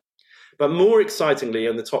 13%. But more excitingly,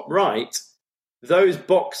 on the top right, those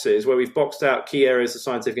boxes where we've boxed out key areas of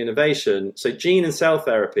scientific innovation, so gene and cell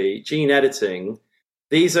therapy, gene editing,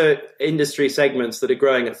 these are industry segments that are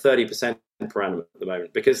growing at 30% per annum at the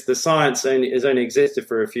moment, because the science has only existed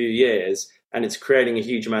for a few years and it's creating a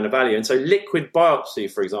huge amount of value. And so liquid biopsy,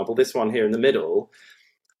 for example, this one here in the middle,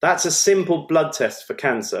 that's a simple blood test for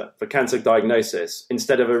cancer diagnosis,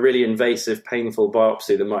 instead of a really invasive, painful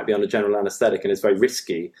biopsy that might be under general anesthetic and is very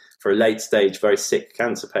risky for a late stage, very sick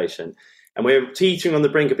cancer patient. And we're teetering on the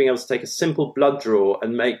brink of being able to take a simple blood draw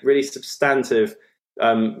and make really substantive, for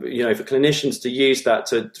clinicians to use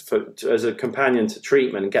that as a companion to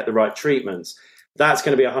treatment and get the right treatments. That's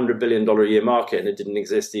going to be a $100 billion a year market, and it didn't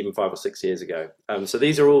exist even 5 or 6 years ago. So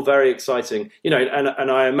these are all very exciting,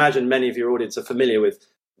 and I imagine many of your audience are familiar with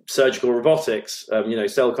surgical robotics,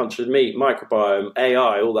 cell cultured meat, microbiome,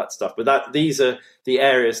 AI, all that stuff. But these are the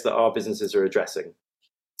areas that our businesses are addressing.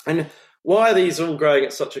 And why are these all growing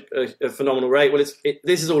at such a phenomenal rate? Well,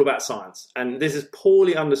 this is all about science, and this is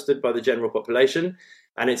poorly understood by the general population,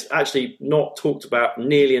 and it's actually not talked about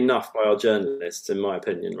nearly enough by our journalists, in my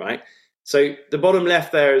opinion, right? So the bottom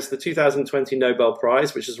left there is the 2020 Nobel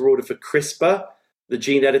Prize, which is awarded for CRISPR, the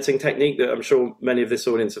gene editing technique that I'm sure many of this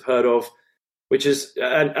audience have heard of, which is,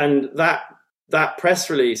 and that press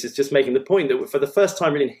release is just making the point that for the first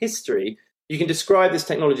time in history, you can describe this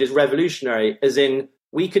technology as revolutionary, as in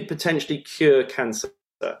we could potentially cure cancer,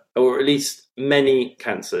 or at least many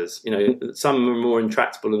cancers. Some are more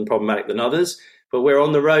intractable and problematic than others, but we're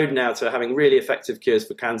on the road now to having really effective cures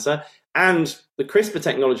for cancer. And the CRISPR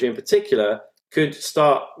technology in particular could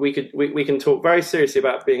start, we can talk very seriously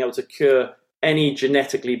about being able to cure any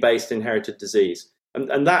genetically based inherited disease.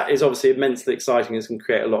 And that is obviously immensely exciting and can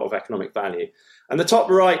create a lot of economic value. And the top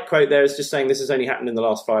right quote there is just saying this has only happened in the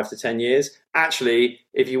last 5 to 10 years. Actually,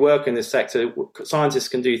 if you work in this sector, scientists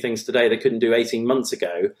can do things today they couldn't do 18 months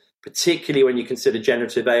ago, particularly when you consider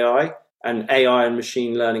generative AI and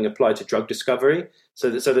machine learning applied to drug discovery. So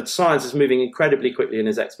that science is moving incredibly quickly and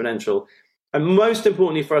is exponential. And most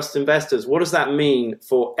importantly for us as investors, what does that mean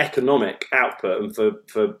for economic output and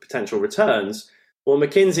for potential returns? Well,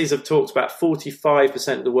 McKinsey's have talked about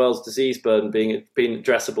 45% of the world's disease burden being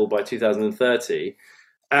addressable by 2030.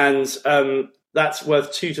 And that's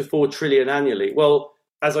worth 2 to 4 trillion annually. Well,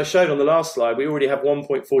 as I showed on the last slide, we already have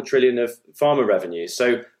 1.4 trillion of pharma revenue.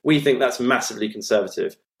 So we think that's massively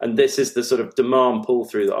conservative. And this is the sort of demand pull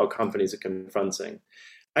through that our companies are confronting.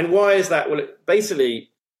 And why is that? Well,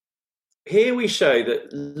 basically, here we show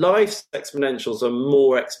that life's exponentials are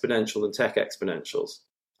more exponential than tech exponentials.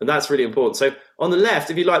 And that's really important. So on the left,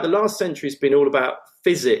 if you like, the last century has been all about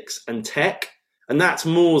physics and tech. And that's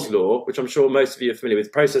Moore's law, which I'm sure most of you are familiar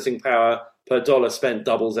with. Processing power per dollar spent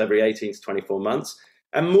doubles every 18 to 24 months.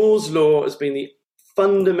 And Moore's law has been the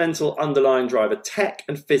fundamental underlying driver. Tech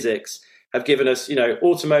and physics have given us,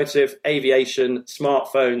 automotive, aviation,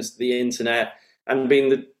 smartphones, the internet, and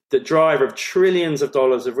been the driver of trillions of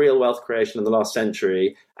dollars of real wealth creation in the last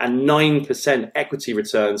century, and 9% equity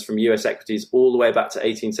returns from US equities all the way back to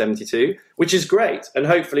 1872, which is great. And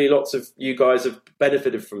hopefully lots of you guys have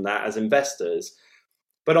benefited from that as investors.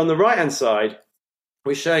 But on the right-hand side,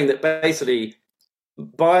 we're showing that basically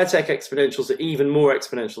biotech exponentials are even more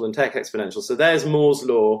exponential than tech exponentials. So there's Moore's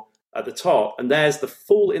law at the top, and there's the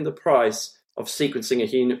fall in the price of sequencing a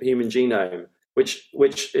human genome,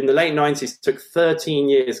 which in the late 90s took 13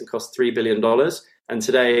 years and cost $3 billion, and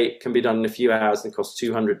today can be done in a few hours and costs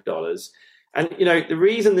 $200. And, the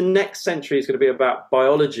reason the next century is going to be about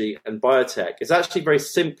biology and biotech is actually very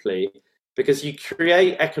simply because you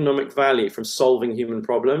create economic value from solving human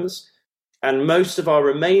problems. And most of our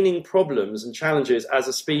remaining problems and challenges as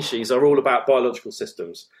a species are all about biological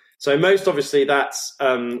systems. So most obviously that's,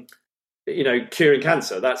 curing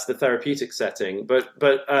cancer. That's the therapeutic setting. But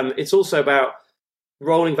it's also about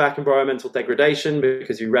rolling back environmental degradation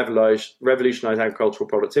because you revolutionize agricultural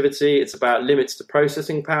productivity. It's about limits to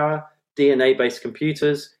processing power, DNA-based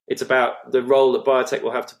computers. It's about the role that biotech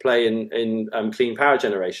will have to play in clean power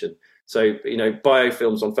generation. So,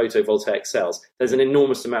 biofilms on photovoltaic cells. There's an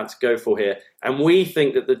enormous amount to go for here. And we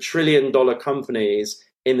think that the trillion-dollar companies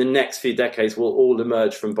in the next few decades will all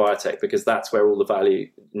emerge from biotech because that's where all the value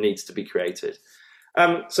needs to be created.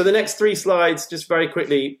 So the next 3 slides, just very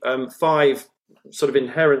quickly, 5 sort of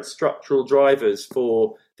inherent structural drivers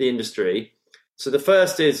for the industry. So the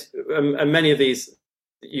first is, and many of these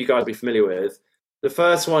you guys will be familiar with, the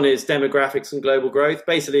first one is demographics and global growth.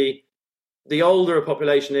 Basically, the older a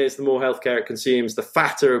population is, the more healthcare it consumes. The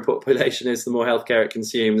fatter a population is, the more healthcare it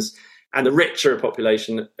consumes. And the richer a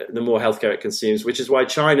population, the more healthcare it consumes, which is why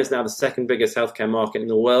China is now the second biggest healthcare market in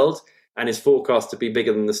the world and is forecast to be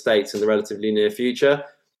bigger than the States in the relatively near future.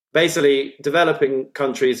 Basically, developing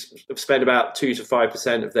countries spend about 2 to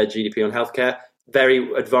 5% of their GDP on healthcare.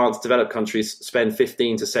 Very advanced developed countries spend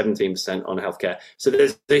 15 to 17% on healthcare. So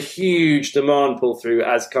there's a huge demand pull through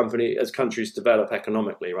as countries develop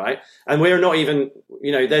economically, right? And we're not even,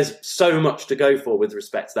 there's so much to go for with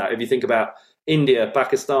respect to that. If you think about India,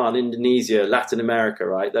 Pakistan, Indonesia, Latin America,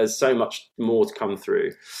 right? There's so much more to come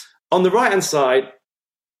through. On the right-hand side,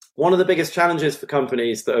 one of the biggest challenges for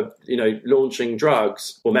companies that are, launching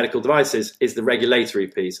drugs or medical devices is the regulatory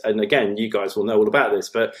piece. And again, you guys will know all about this,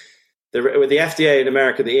 but with the FDA in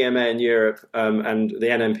America, the EMA in Europe, and the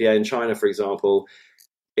NMPA in China, for example,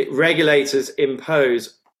 regulators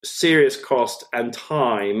impose serious cost and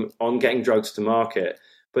time on getting drugs to market.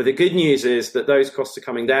 But the good news is that those costs are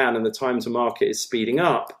coming down and the time to market is speeding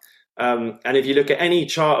up. And if you look at any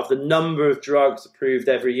chart of the number of drugs approved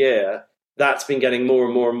every year, that's been getting more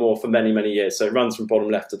and more and more for many, many years. So it runs from bottom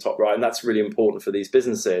left to top right, and that's really important for these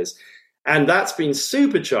businesses. And that's been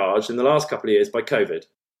supercharged in the last couple of years by COVID.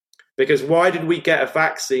 Because why did we get a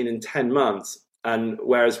vaccine in 10 months, and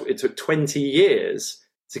whereas it took 20 years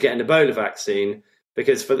to get an Ebola vaccine?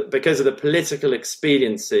 Because of the political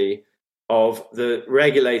expediency of the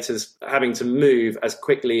regulators having to move as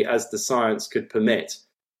quickly as the science could permit.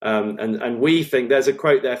 And we think there's a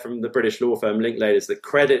quote there from the British law firm Linklaters that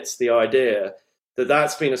credits the idea that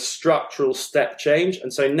that's been a structural step change.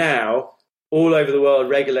 And so now all over the world,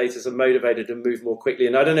 regulators are motivated to move more quickly.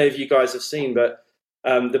 And I don't know if you guys have seen, but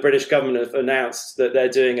the British government have announced that they're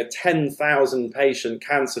doing a 10,000 patient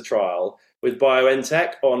cancer trial with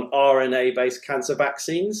BioNTech on RNA-based cancer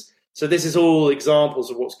vaccines. So this is all examples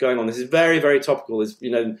of what's going on. This is very, very topical.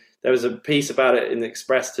 There was a piece about it in the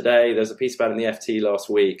Express today. There's a piece about it in the FT last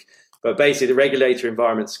week. But basically, the regulatory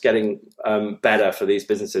environment's getting better for these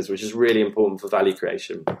businesses, which is really important for value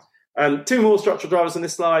creation. 2 more structural drivers on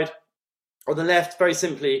this slide. On the left, very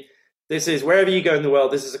simply, this is wherever you go in the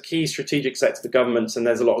world, this is a key strategic sector for governments, and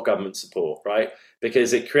there's a lot of government support, right?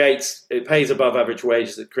 Because it pays above average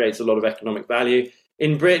wages, it creates a lot of economic value.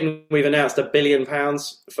 In Britain, we've announced £1 billion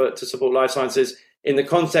to support life sciences. In the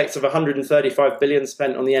context of 135 billion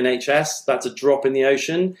spent on the NHS, that's a drop in the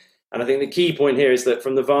ocean. And I think the key point here is that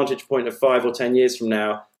from the vantage point of 5 or 10 years from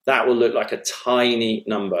now, that will look like a tiny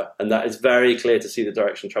number. And that is very clear to see the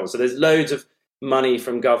direction of travel. So there's loads of money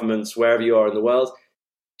from governments wherever you are in the world.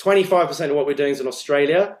 25% of what we're doing is in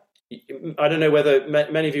Australia. I don't know whether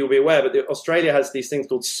many of you will be aware, but Australia has these things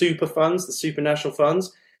called super funds, the supranational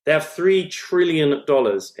funds. They have $3 trillion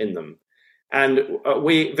in them. And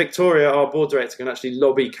Victoria, our board director, can actually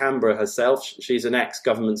lobby Canberra herself. She's an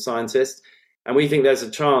ex-government scientist. And we think there's a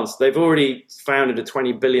chance. They've already founded a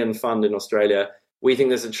 20 billion fund in Australia. We think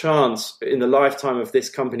there's a chance in the lifetime of this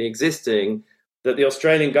company existing that the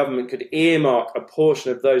Australian government could earmark a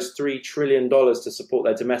portion of those $3 trillion to support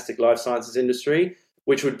their domestic life sciences industry,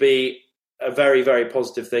 which would be a very, very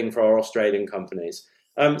positive thing for our Australian companies.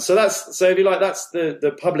 So if you like, that's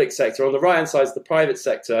the public sector. On the right hand side is the private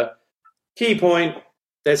sector. Key point: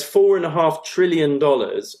 there's $4.5 trillion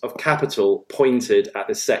of capital pointed at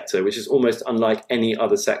this sector, which is almost unlike any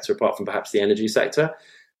other sector apart from perhaps the energy sector.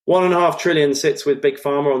 $1.5 trillion sits with big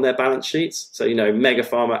pharma on their balance sheets. So, mega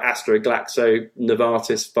pharma, Astra, Glaxo,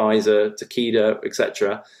 Novartis, Pfizer, Takeda,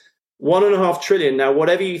 etc. $1.5 trillion. Now,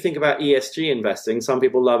 whatever you think about ESG investing, some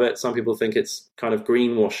people love it. Some people think it's kind of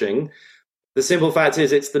greenwashing. The simple fact is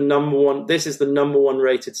this is the number one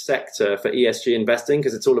rated sector for ESG investing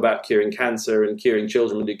because it's all about curing cancer and curing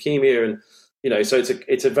children with leukemia. And, so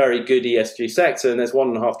it's a very good ESG sector. And there's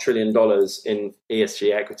 $1.5 trillion in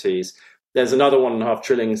ESG equities. There's another $1.5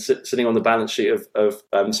 trillion sitting on the balance sheet of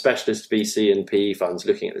specialist VC and PE funds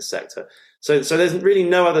looking at this sector. So there's really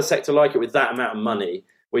no other sector like it with that amount of money,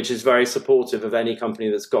 which is very supportive of any company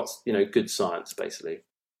that's got good science, basically.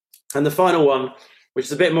 And the final one, which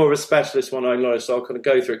is a bit more of a specialist one, I acknowledge, so I'll kind of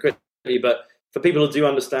go through it quickly. But for people who do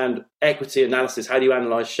understand equity analysis, how do you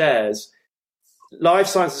analyze shares? Life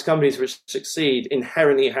sciences companies which succeed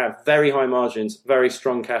inherently have very high margins, very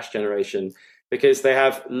strong cash generation, because they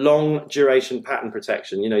have long duration patent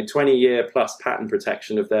protection, 20-year plus patent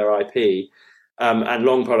protection of their IP, and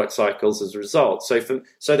long product cycles as a result.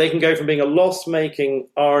 So they can go from being a loss-making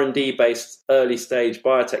R&D based early stage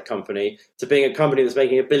biotech company to being a company that's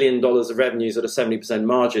making $1 billion of revenues at a 70%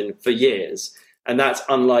 margin for years. And that's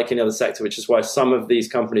unlike any other sector, which is why some of these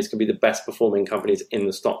companies can be the best performing companies in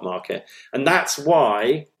the stock market. And that's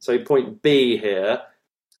why, so point B here,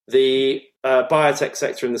 the biotech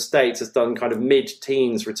sector in the States has done kind of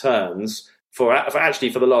mid-teens returns for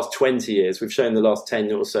the last 20 years. We've shown the last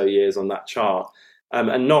 10 or so years on that chart.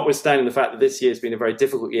 And notwithstanding the fact that this year has been a very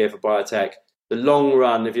difficult year for biotech, the long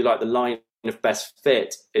run, if you like, the line of best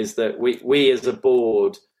fit is that we as a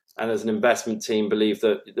board and as an investment team believe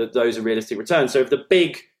that those are realistic returns. So if the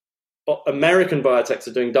big American biotechs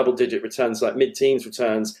are doing double-digit returns, like mid-teens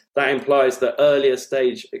returns, that implies that earlier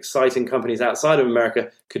stage exciting companies outside of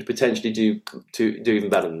America could potentially do even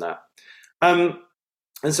better than that.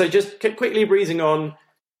 And so just quickly breezing on,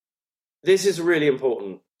 this is really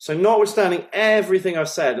important. So notwithstanding everything I've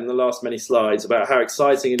said in the last many slides about how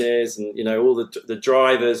exciting it is and, all the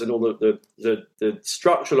drivers and all the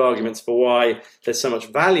structural arguments for why there's so much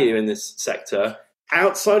value in this sector,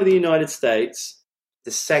 outside of the United States,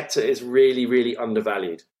 the sector is really, really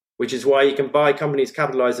undervalued, which is why you can buy companies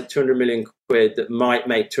capitalized at 200 million quid that might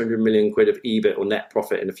make 200 million quid of EBIT or net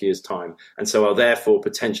profit in a few years' time, and so are therefore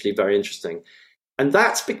potentially very interesting. And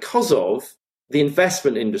that's because of the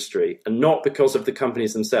investment industry and not because of the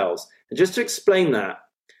companies themselves. And just to explain that,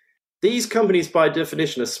 these companies by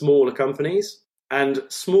definition are smaller companies, and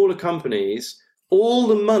smaller companies, all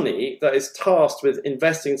the money that is tasked with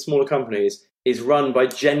investing in smaller companies is run by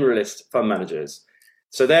generalist fund managers.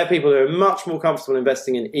 So they're people who are much more comfortable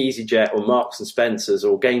investing in EasyJet or Marks and Spencer's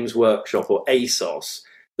or Games Workshop or ASOS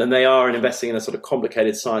than they are in investing in a sort of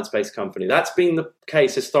complicated science-based company. That's been the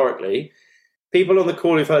case historically. People on the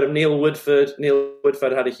call who've heard of Neil Woodford. Neil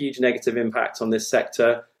Woodford had a huge negative impact on this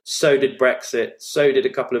sector. So did Brexit. So did a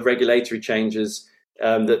couple of regulatory changes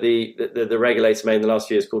that the regulator made in the last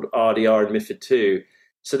few years called RDR and MiFID II.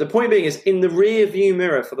 So the point being is, in the rear view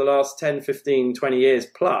mirror for the last 10, 15, 20 years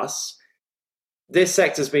plus, this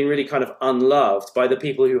sector's been really kind of unloved by the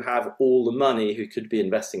people who have all the money who could be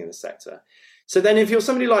investing in the sector. So then if you're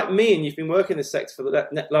somebody like me and you've been working in this sector for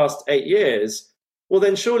the last 8 years, well,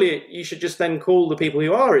 then surely you should just then call the people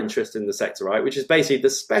who are interested in the sector, right? Which is basically the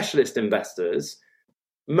specialist investors,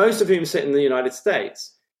 most of whom sit in the United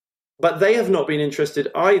States. But they have not been interested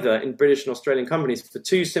either in British and Australian companies for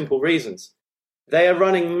two simple reasons. They are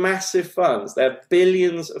running massive funds. They have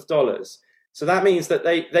billions of dollars. So that means that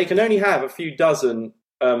they can only have a few dozen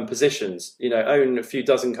positions, own a few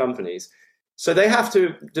dozen companies. So they have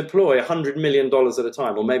to deploy $100 million at a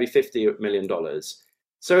time, or maybe $50 million.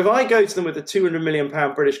 So if I go to them with a £200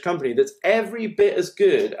 million British company that's every bit as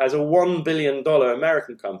good as a $1 billion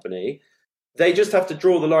American company, they just have to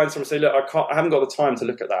draw the lines from and say, look, I haven't got the time to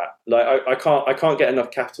look at that. Like I can't get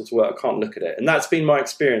enough capital to work. I can't look at it. And that's been my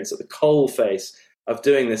experience at the coalface of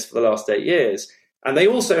doing this for the last 8 years. And they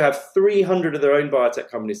also have 300 of their own biotech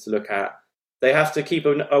companies to look at. They have to keep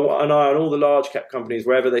an eye on all the large cap companies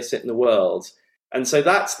wherever they sit in the world. And so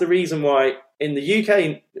that's the reason why in the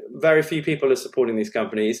UK, very few people are supporting these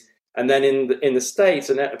companies. And then in the States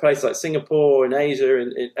and a place like Singapore and Asia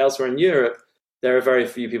and elsewhere in Europe, there are very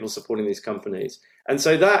few people supporting these companies. And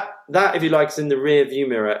so that, if you like, is in the rear view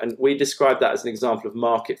mirror. And we describe that as an example of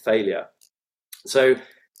market failure. So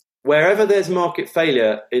wherever there's market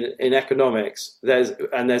failure in economics, there's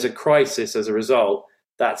a crisis as a result,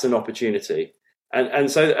 that's an opportunity.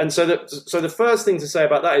 And so the first thing to say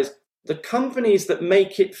about that is the companies that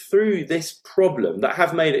make it through this problem, that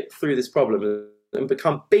have made it through this problem and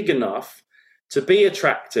become big enough to be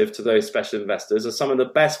attractive to those special investors, are some of the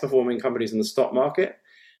best performing companies in the stock market.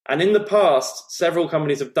 And in the past, several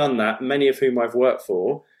companies have done that, many of whom I've worked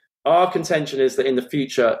for. Our contention is that in the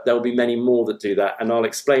future, there will be many more that do that. And I'll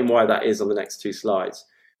explain why that is on the next two slides,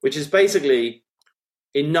 which is basically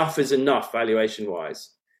enough is enough valuation-wise.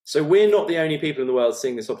 So we're not the only people in the world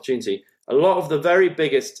seeing this opportunity. A lot of the very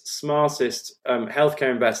biggest, smartest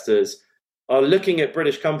healthcare investors are looking at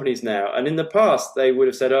British companies now. And in the past, they would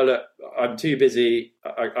have said, oh, look, I'm too busy.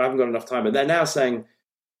 I haven't got enough time. And they're now saying,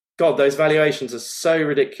 God, those valuations are so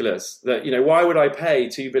ridiculous that, why would I pay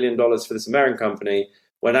 $2 billion for this American company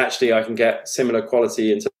when actually I can get similar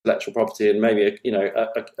quality intellectual property and maybe,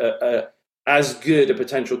 as good a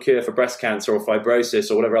potential cure for breast cancer or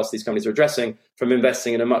fibrosis or whatever else these companies are addressing from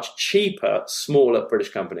investing in a much cheaper, smaller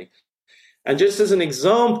British company. And just as an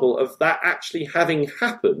example of that actually having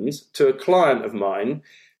happened to a client of mine,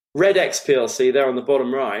 RedX PLC, there on the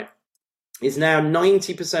bottom right, is now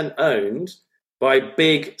 90% owned by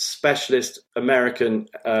big specialist American,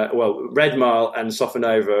 Redmile and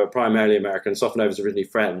Sofinova are primarily American. Sofinova is originally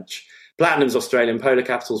French. Platinum's Australian. Polar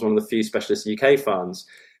Capital is one of the few specialist UK funds.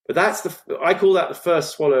 But I call that the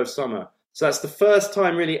first swallow of summer. So that's the first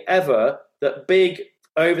time really ever that big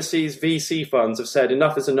overseas VC funds have said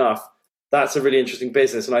enough is enough. That's a really interesting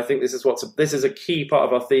business. And I think this is a key part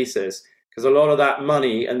of our thesis, because a lot of that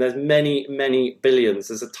money, and there's many, many billions,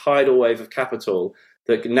 there's a tidal wave of capital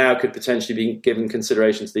that now could potentially be given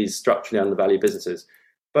consideration to these structurally undervalued businesses.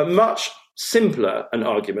 But much simpler an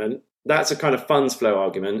argument, that's a kind of funds flow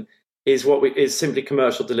argument, is is simply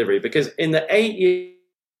commercial delivery. Because in the 8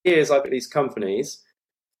 years I've at these companies,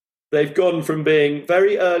 they've gone from being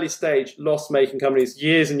very early stage loss-making companies,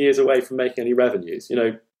 years and years away from making any revenues,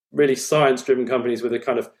 really science-driven companies with a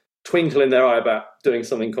kind of twinkle in their eye about doing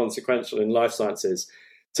something consequential in life sciences,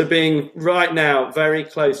 to being right now very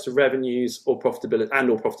close to revenues or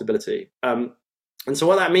profitability. And so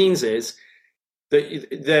what that means is that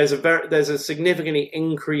there's a significantly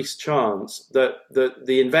increased chance that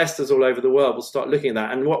the investors all over the world will start looking at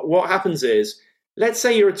that. And what happens is, let's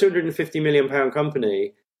say you're a £250 million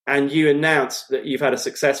company and you announce that you've had a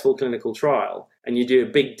successful clinical trial and you do a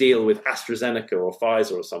big deal with AstraZeneca or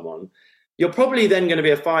Pfizer or someone, you're probably then going to be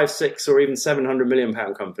a 5, 6 or even £700 million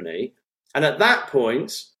company. And at that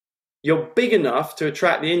point, you're big enough to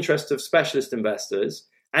attract the interest of specialist investors.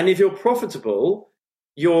 And if you're profitable,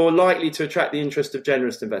 you're likely to attract the interest of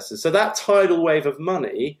generalist investors. So that tidal wave of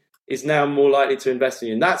money is now more likely to invest in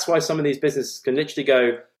you. And that's why some of these businesses can literally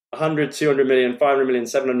go 100, 200 million, 500 million,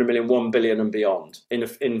 700 million, 1 billion and beyond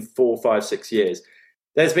in 4, 5, 6 years.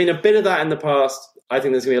 There's been a bit of that in the past. I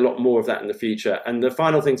think there's going to be a lot more of that in the future. And the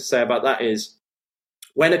final thing to say about that is,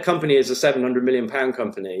 when a company is a £700 million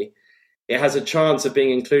company, it has a chance of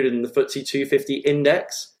being included in the FTSE 250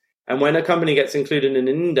 index. And when a company gets included in an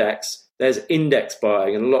index, there's index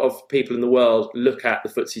buying. And a lot of people in the world look at the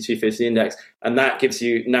FTSE 250 index, and that gives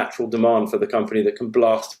you natural demand for the company that can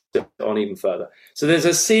blast it on even further. So there's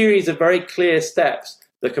a series of very clear steps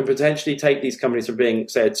that can potentially take these companies from being,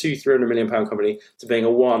 say, a £200-300 million company to being a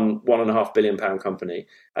 £1.5 billion company.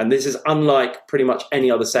 And this is unlike pretty much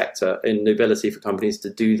any other sector in the ability for companies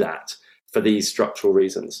to do that for these structural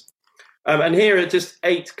reasons. And here are just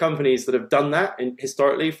 8 companies that have done that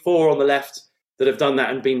historically, 4 on the left that have done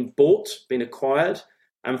that and been acquired,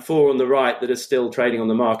 and 4 on the right that are still trading on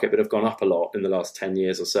the market but have gone up a lot in the last 10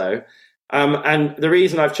 years or so. And the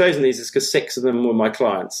reason I've chosen these is because 6 of them were my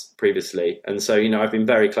clients previously. And so, I've been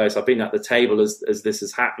very close. I've been at the table as this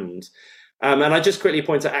has happened. And I just quickly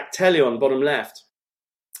point to Actelion, bottom left.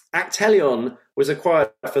 Actelion was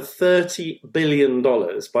acquired for $30 billion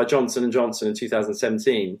by Johnson & Johnson in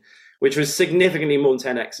 2017, which was significantly more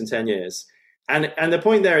than 10x in 10 years. And the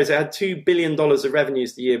point there is it had $2 billion of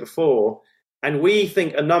revenues the year before. And we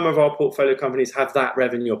think a number of our portfolio companies have that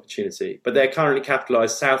revenue opportunity, but they're currently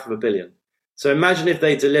capitalized south of $1 billion. So imagine if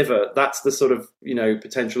they deliver, that's the sort of,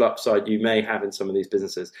 potential upside you may have in some of these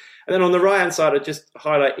businesses. And then on the right-hand side, I just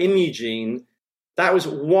highlight Imugene. That was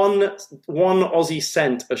one Aussie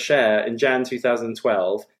cent a share in Jan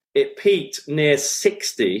 2012. It peaked near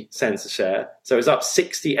 60 cents a share. So it's up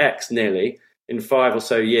 60x nearly in 5 or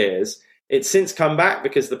so years. It's since come back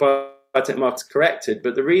because the biotech market's corrected.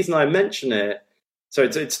 But the reason I mention it, so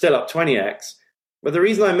it's still up 20x. But the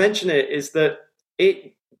reason I mention it is that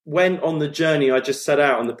it went on the journey I just set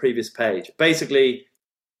out on the previous page. Basically,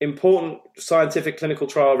 important scientific clinical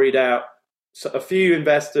trial readout, so a few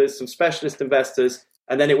investors, some specialist investors,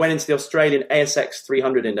 and then it went into the Australian ASX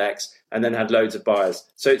 300 index and then had loads of buyers.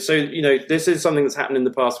 So this is something that's happened in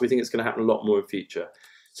the past. We think it's going to happen a lot more in future.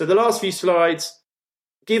 So the last few slides,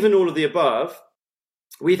 given all of the above,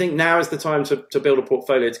 we think now is the time to build a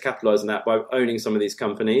portfolio to capitalize on that by owning some of these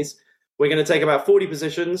companies. We're going to take about 40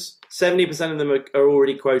 positions. 70% of them are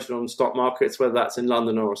already quoted on stock markets, whether that's in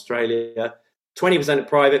London or Australia. 20% are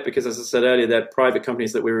private because, as I said earlier, they're private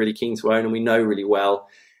companies that we're really keen to own and we know really well.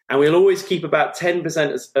 And we'll always keep about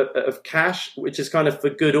 10% of cash, which is kind of for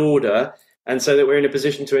good order, and so that we're in a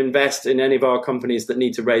position to invest in any of our companies that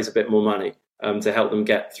need to raise a bit more money to help them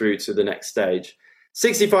get through to the next stage.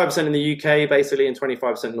 65% in the UK, basically, and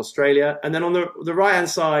 25% in Australia. And then on the right-hand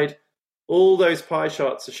side, all those pie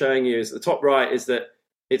charts are showing you, is the top right is that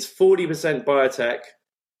it's 40% biotech,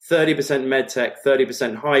 30% medtech,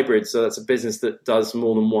 30% hybrid. So that's a business that does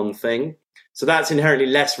more than one thing. So that's inherently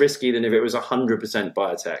less risky than if it was 100%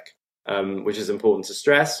 biotech, which is important to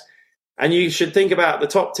stress. And you should think about the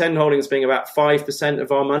top 10 holdings being about 5%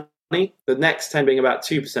 of our money, the next 10 being about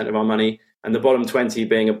 2% of our money, and the bottom 20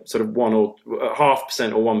 being a sort of 1 or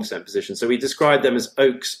 0.5% or 1% position. So we describe them as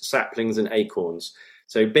oaks, saplings, and acorns.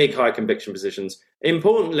 So big, high conviction positions.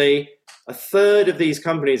 Importantly, a third of these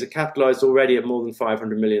companies are capitalized already at more than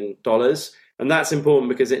 $500 million. And that's important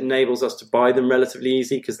because it enables us to buy them relatively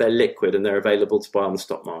easy because they're liquid and they're available to buy on the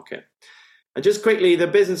stock market. And just quickly, the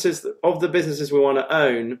businesses we want to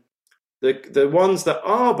own, the ones that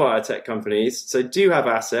are biotech companies, so do have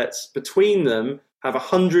assets, between them have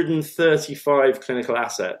 135 clinical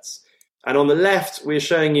assets. And on the left, we're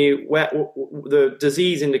showing you where the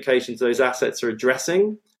disease indications those assets are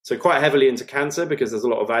addressing. So quite heavily into cancer because there's a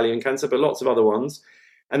lot of value in cancer, but lots of other ones.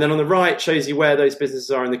 And then on the right shows you where those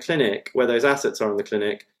businesses are in the clinic, where those assets are in the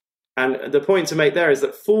clinic. And the point to make there is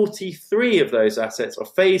that 43 of those assets are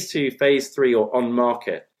phase 2, phase 3, or on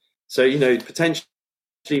market. So, potentially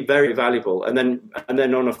very valuable. And then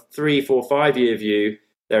on a 3, 4, 5 year view,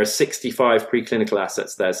 there are 65 preclinical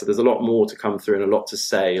assets there. So there's a lot more to come through and a lot to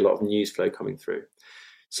say, a lot of news flow coming through.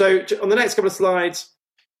 So on the next couple of slides,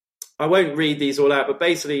 I won't read these all out, but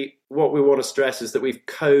basically what we want to stress is that we've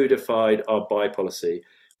codified our buy policy.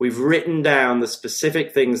 We've written down the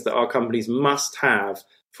specific things that our companies must have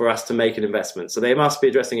for us to make an investment. So they must be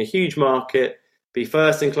addressing a huge market, be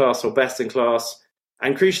first in class or best in class.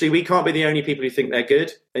 And crucially, we can't be the only people who think they're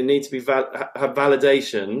good. They need to be have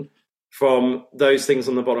validation from those things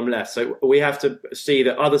on the bottom left. So we have to see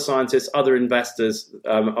that other scientists, other investors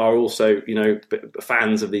are also,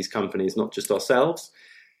 fans of these companies, not just ourselves.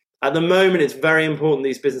 At the moment, it's very important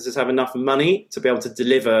these businesses have enough money to be able to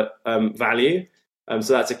deliver value.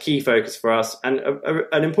 So that's a key focus for us. And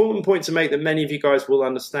an important point to make that many of you guys will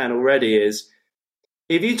understand already is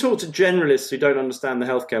if you talk to generalists who don't understand the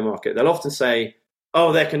healthcare market, they'll often say,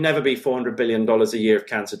 oh, there can never be $400 billion a year of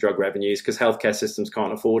cancer drug revenues because healthcare systems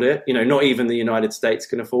can't afford it. Not even the United States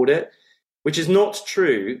can afford it, which is not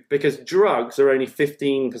true because drugs are only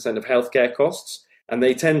 15% of healthcare costs and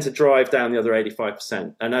they tend to drive down the other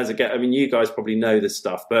 85%. And you guys probably know this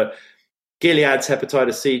stuff, but Gilead's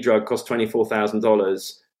hepatitis C drug costs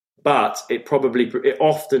 $24,000, but it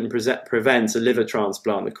often prevents a liver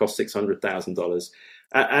transplant that costs $600,000.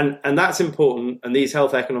 And that's important, and these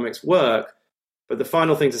health economics work. But the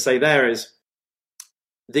final thing to say there is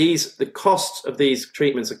the costs of these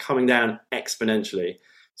treatments are coming down exponentially.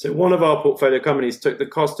 So one of our portfolio companies took the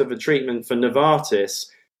cost of a treatment for Novartis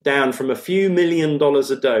down from a few $1 million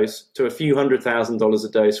a dose to a few $100,000 a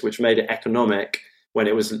dose, which made it economic when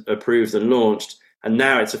it was approved and launched. And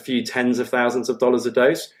now it's a few tens of thousands of dollars a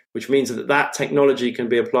dose, which means that technology can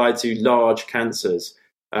be applied to large cancers,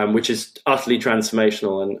 which is utterly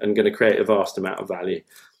transformational and going to create a vast amount of value.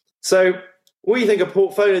 So we think a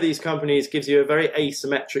portfolio of these companies gives you a very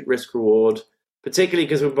asymmetric risk reward, particularly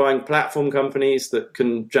because we're buying platform companies that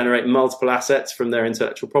can generate multiple assets from their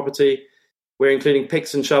intellectual property. We're including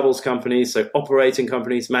picks and shovels companies, so operating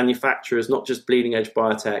companies, manufacturers, not just bleeding edge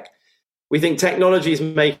biotech. We think technology is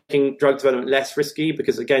making drug development less risky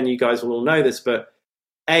because, again, you guys will all know this, but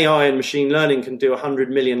AI and machine learning can do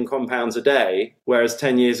 100 million compounds a day, whereas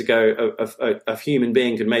 10 years ago, a human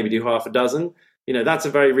being could maybe do half a dozen. That's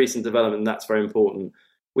a very recent development, and that's very important.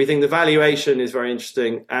 We think the valuation is very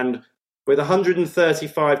interesting. And with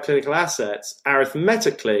 135 clinical assets,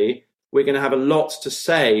 arithmetically, we're going to have a lot to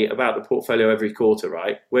say about the portfolio every quarter,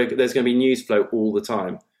 right? There's going to be news flow all the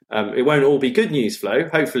time. It won't all be good news flow.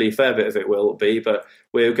 Hopefully, a fair bit of it will be, but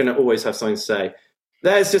we're going to always have something to say.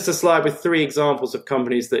 There's just a slide with 3 examples of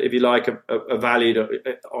companies that, if you like, are valued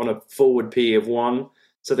on a forward P of 1.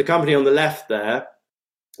 So the company on the left there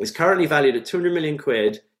is currently valued at 200 million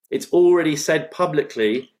quid. It's already said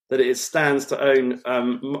publicly that it stands to own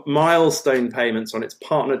milestone payments on its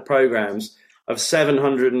partnered programs of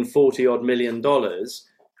 $740 odd million.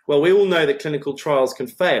 Well, we all know that clinical trials can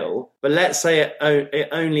fail, but let's say it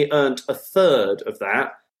only earned a third of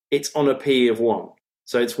that. It's on a PE of 1.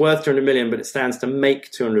 So it's worth 200 million, but it stands to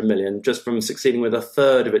make 200 million just from succeeding with a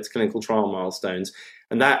third of its clinical trial milestones.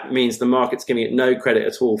 And that means the market's giving it no credit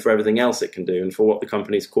at all for everything else it can do and for what the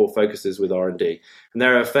company's core focus is with R&D. And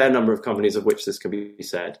there are a fair number of companies of which this can be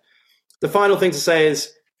said. The final thing to say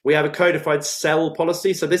is we have a codified sell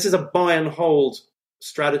policy. So this is a buy and hold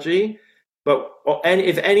strategy. But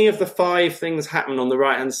if any of the 5 things happen on the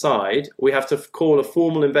right-hand side, we have to call a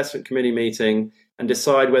formal investment committee meeting and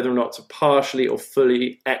decide whether or not to partially or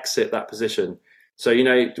fully exit that position. So,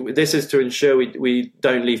 this is to ensure we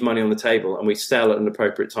don't leave money on the table and we sell at an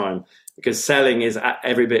appropriate time, because selling is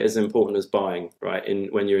every bit as important as buying, right,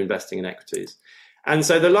 when you're investing in equities. And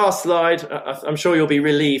so the last slide, I'm sure you'll be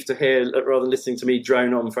relieved to hear, rather than listening to me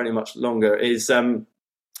drone on for any much longer, is that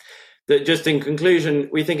just in conclusion,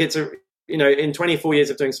 we think it's in 24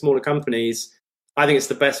 years of doing smaller companies, I think it's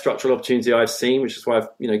the best structural opportunity I've seen, which is why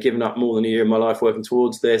I've given up more than a year of my life working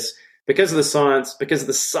towards this, because of the science, because of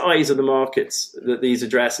the size of the markets that these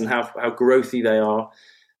address and how growthy they are,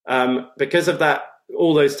 because of that,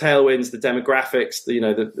 all those tailwinds, the demographics,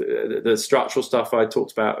 the structural stuff I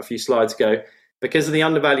talked about a few slides ago, because of the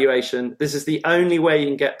undervaluation. This is the only way you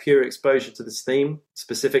can get pure exposure to this theme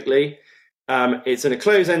specifically. It's in a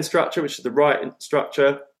closed-end structure, which is the right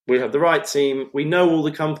structure. We have the right team. We know all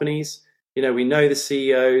the companies. We know the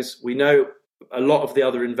CEOs. We know a lot of the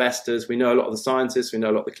other investors. We know a lot of the scientists. We know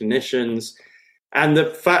a lot of the clinicians. And the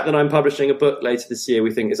fact that I'm publishing a book later this year,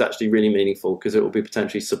 we think is actually really meaningful, because it will be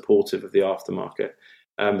potentially supportive of the aftermarket.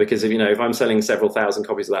 Because if I'm selling several thousand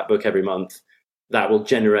copies of that book every month, that will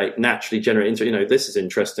naturally generate into, this is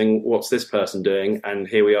interesting. What's this person doing? And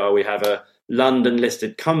here we are. We have a London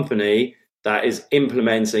listed company that is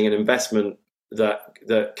implementing an investment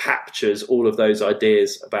that captures all of those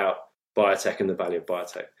ideas about biotech and the value of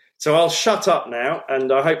biotech. So I'll shut up now,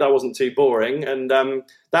 and I hope that wasn't too boring. And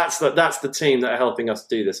that's the team that are helping us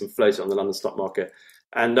do this and float it on the London stock market.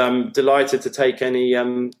 And I'm delighted to take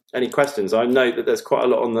any questions. I know that there's quite a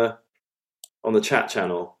lot on the chat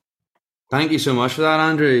channel. Thank you so much for that,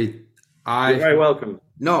 Andrew. You're very welcome.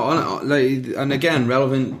 No, and again,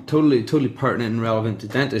 relevant, totally pertinent and relevant to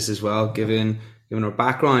dentists as well, given our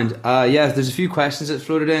background. Yes, there's a few questions that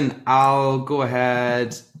floated in. I'll go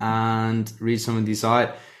ahead and read some of these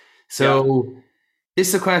out. So this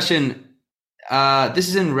is a question. This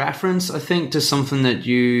is in reference, I think, to something that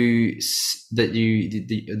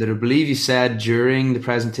I believe you said during the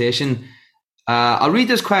presentation. I'll read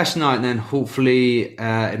this question out, and then hopefully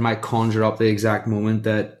it might conjure up the exact moment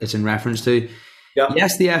that it's in reference to. Yep.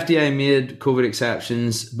 Yes, the FDA made COVID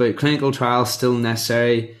exceptions, but clinical trials still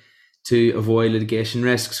necessary to avoid litigation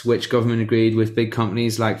risks, which government agreed with big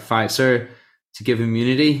companies like Pfizer to give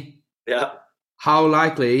immunity. Yeah. How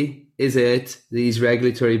likely is it these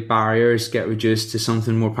regulatory barriers get reduced to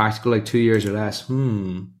something more practical, like 2 years or less?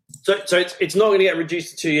 So it's not going to get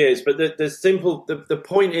reduced to 2 years, but the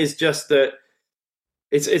point is just that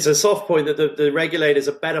it's a soft point that the regulators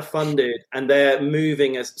are better funded and they're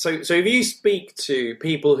moving so if you speak to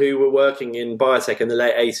people who were working in biotech in the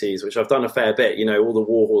late 80s, which I've done a fair bit, all the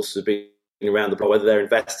war horses have been around the block, whether they're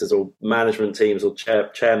investors or management teams or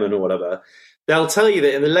chairman or whatever, they'll tell you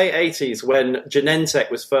that in the late 80s, when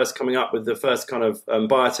Genentech was first coming up with the first kind of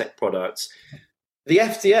biotech products, the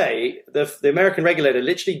FDA, the American regulator,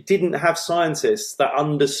 literally didn't have scientists that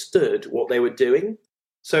understood what they were doing.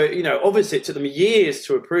 So, obviously it took them years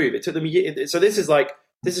to approve. It took them years. So this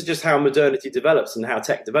is just how modernity develops and how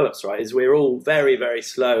tech develops, right? Is we're all very, very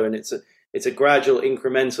slow, and it's a gradual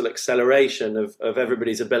incremental acceleration of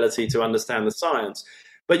everybody's ability to understand the science.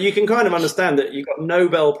 But you can kind of understand that you've got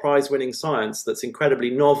Nobel Prize winning science that's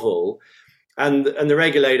incredibly novel, and the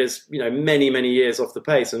regulators, many, many years off the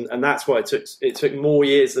pace. And that's why it took more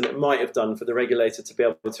years than it might have done for the regulator to be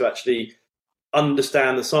able to actually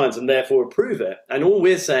understand the science and therefore approve it. And all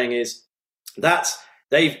we're saying is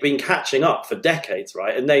they've been catching up for decades,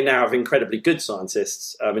 right? And they now have incredibly good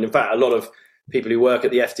scientists. In fact, a lot of people who work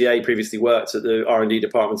at the FDA previously worked at the R&D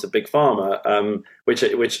departments of Big Pharma, which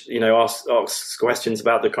asks questions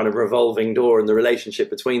about the kind of revolving door and the relationship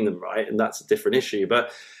between them, right? And that's a different issue.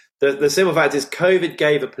 But the simple fact is COVID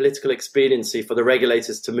gave a political expediency for the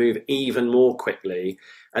regulators to move even more quickly.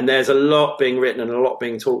 And there's a lot being written and a lot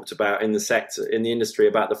being talked about in the sector, in the industry,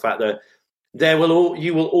 about the fact that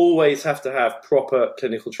you will always have to have proper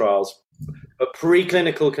clinical trials, But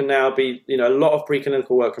preclinical can now be, a lot of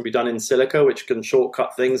preclinical work can be done in silico, which can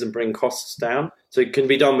shortcut things and bring costs down. So it can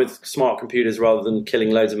be done with smart computers rather than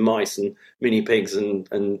killing loads of mice and mini pigs and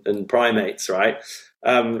primates, right?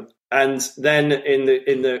 And then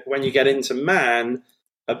when you get into man,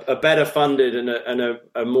 a better funded and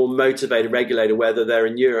a more motivated regulator, whether they're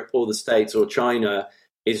in Europe or the States or China,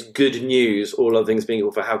 is good news, all other things being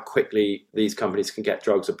equal, for how quickly these companies can get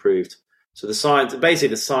drugs approved. So the science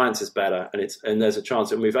is better, and there's a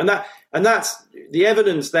chance it'll move. And that's the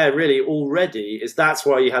evidence there really already is that's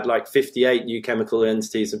why you had like 58 new chemical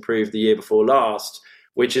entities approved the year before last,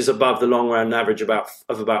 which is above the long run average of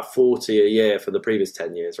about 40 a year for the previous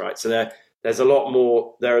 10 years, right? So there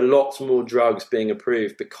are lots more drugs being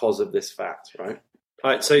approved because of this fact, right?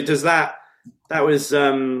 All right, so that was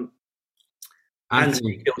Anthony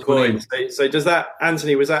Kilcoyne. So does that,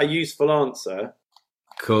 Anthony, was that a useful answer?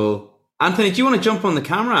 Cool. Anthony, do you want to jump on the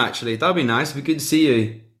camera, actually? That'd be nice. It'd be good to see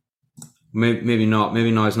you. Maybe not.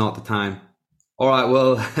 Maybe now is not the time. All right,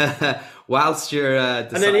 well, whilst you're...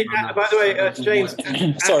 and then, by the way, James...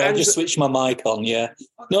 Sorry, I just switched my mic on, yeah.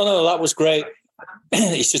 No, that was great.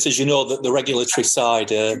 It's just, as you know, that the regulatory side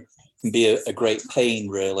can be a great pain,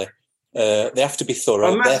 really. They have to be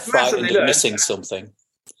thorough. They're frightened of missing something.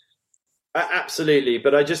 Absolutely,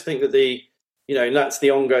 but I just think that that's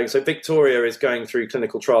the ongoing. So Victoria is going through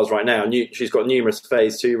clinical trials right now. She's got numerous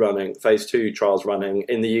phase 2 trials running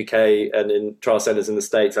in the UK and in trial centres in the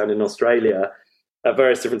States and in Australia at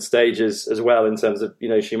various different stages as well. In terms of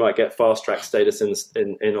she might get fast track status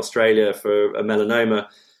in Australia for a melanoma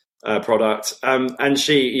product. And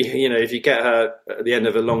she, if you get her at the end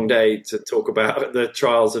of a long day to talk about the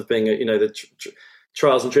trials of being,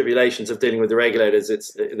 trials and tribulations of dealing with the regulators,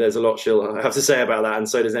 there's a lot she'll have to say about that, and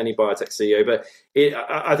so does any biotech CEO. But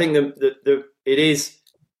I think it is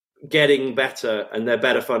getting better, and they're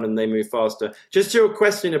better fun, and they move faster. Just to your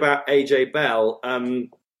question about AJ Bell,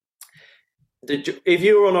 if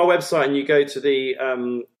you're on our website and you go to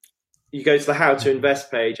the How to Invest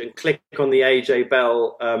page and click on the AJ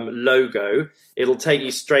Bell logo, it'll take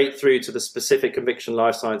you straight through to the specific Conviction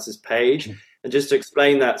Life Sciences page. And just to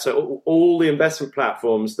explain that, so all the investment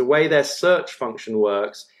platforms, the way their search function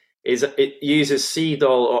works is it uses CDOL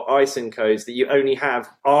or ISIN codes that you only have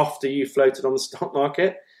after you floated on the stock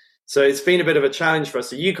market. So it's been a bit of a challenge for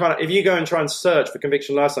us. So if you go and try and search for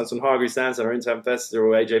Conviction Life Sciences on Hargreaves Lansdown or Intel Investor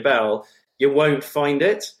or AJ Bell, you won't find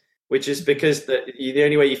it, which is because the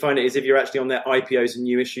only way you find it is if you're actually on their IPOs and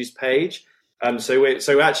new issues page. So we're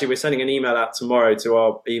sending an email out tomorrow to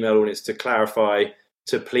our email audience to clarify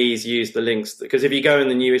to please use the links, because if you go in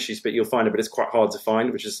the new issues bit, you'll find it, but it's quite hard to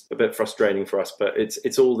find, which is a bit frustrating for us, but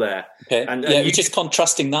it's all there. Okay. And you're just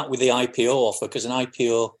contrasting that with the IPO offer, because an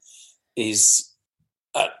IPO is,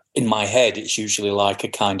 in my head, it's usually like a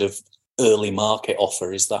kind of early market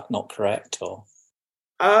offer. Is that not correct? Or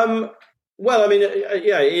well, I mean,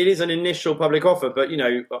 it is an initial public offer, but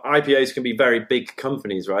IPOs can be very big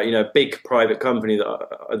companies, right? A big private company that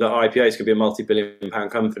IPOs can be a multi-billion-pound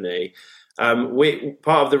company.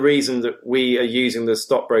 Part of the reason that we are using the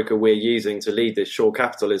stockbroker we're using to lead this Shore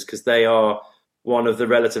Capital is because they are one of the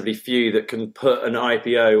relatively few that can put an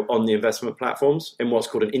IPO on the investment platforms in what's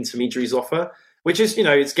called an intermediaries offer, which is,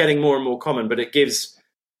 it's getting more and more common, but it gives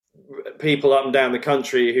people up and down the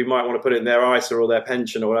country who might want to put it in their ISA or their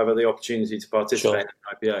pension or whatever the opportunity to participate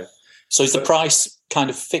in an IPO. So is the price kind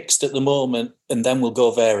of fixed at the moment and then will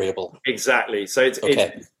go variable? Exactly. So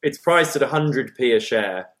it's priced at 100p a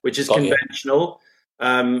share, which is conventional.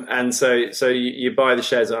 And so you buy the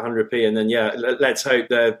shares at 100p, and then let's hope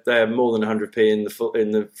they're more than 100p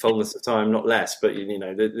in the fullness of time, not less. But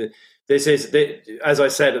this is, as I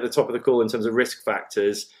said at the top of the call, in terms of risk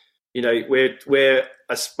factors, we're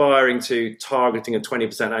aspiring to targeting a 20%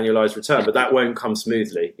 annualized return, but that won't come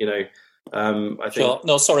smoothly. I think. Sure.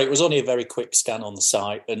 No, sorry, it was only a very quick scan on the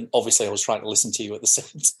site, and obviously I was trying to listen to you at the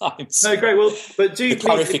same time. So no, great. Well, but the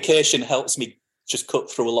clarification helps me just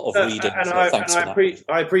cut through a lot of reading.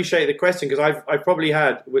 I appreciate the question, because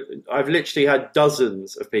I've literally had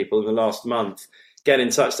dozens of people in the last month get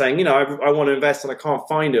in touch saying, I want to invest and I can't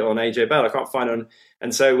find it on AJ Bell. I can't find it on,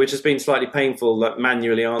 and so which has been slightly painful, that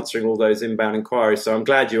manually answering all those inbound inquiries. So I'm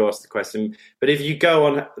glad you asked the question. But if you go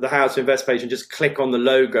on the How to Invest page and just click on the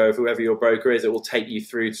logo of whoever your broker is, it will take you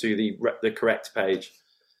through to the correct page.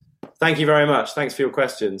 Thank you very much. Thanks for your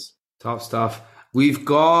questions. Top stuff. We've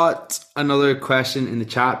got another question in the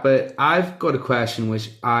chat, but I've got a question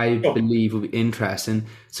which I believe will be interesting.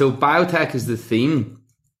 So biotech is the theme.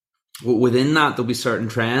 Within that, there'll be certain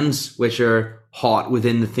trends which are hot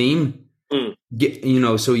within the theme.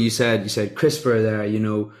 So you said CRISPR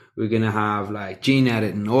there, we're going to have like gene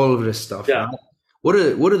editing, all of this stuff. Yeah. Right? What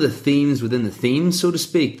are the themes within the themes, so to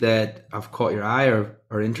speak, that have caught your eye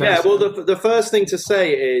or interest? Yeah, well, the first thing to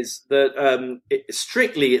say is that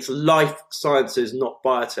strictly it's life sciences, not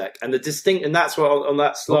biotech. And and that's what on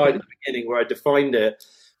that slide at the beginning where I defined it,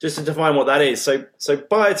 just to define what that is. So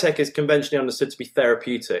biotech is conventionally understood to be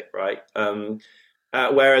therapeutic, right?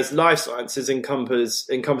 Whereas life sciences encompasses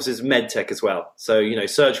medtech as well. So,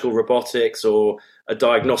 surgical robotics or a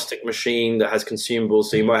diagnostic machine that has consumables.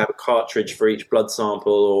 So you might have a cartridge for each blood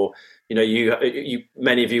sample, or,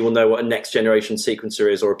 many of you will know what a next generation sequencer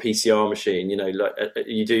is, or a PCR machine,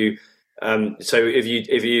 you do. So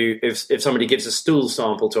if somebody gives a stool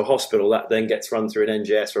sample to a hospital, that then gets run through an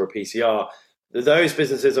NGS or a PCR. Those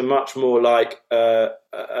businesses are much more like a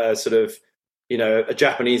sort of, a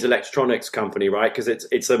Japanese electronics company, right? Because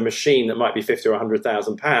it's a machine that might be £50,000 or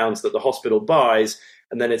 £100,000 that the hospital buys,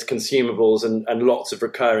 and then it's consumables and lots of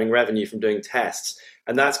recurring revenue from doing tests.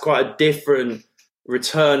 And that's quite a different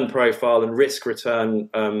return profile and risk return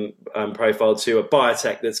profile to a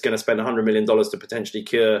biotech that's going to spend $100 million to potentially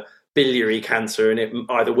cure biliary cancer, and it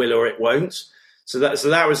either will or it won't. So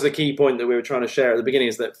that was the key point that we were trying to share at the beginning,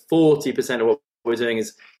 is that 40% of what we're doing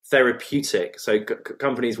is therapeutic. So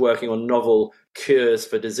companies working on novel cures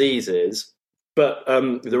for diseases, but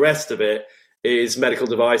the rest of it is medical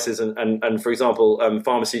devices and for example,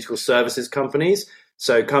 pharmaceutical services companies.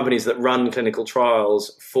 So companies that run clinical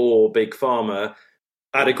trials for big pharma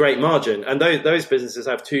at a great margin. And those businesses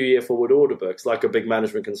have 2-year forward order books, like a big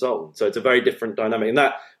management consultant. So it's a very different dynamic. And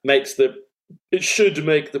that it should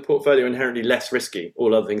make the portfolio inherently less risky,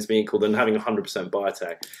 all other things being equal, than having 100%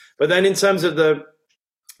 biotech. But then in terms of the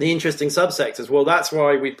interesting subsectors, well, that's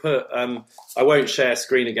why we put, I won't share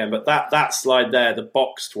screen again, but that slide there, the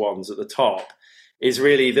boxed ones at the top, is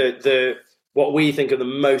really the what we think are the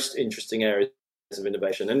most interesting areas of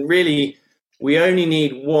innovation. And really, we only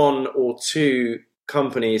need 1 or 2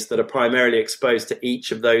 companies that are primarily exposed to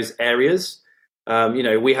each of those areas.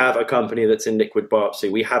 We have a company that's in liquid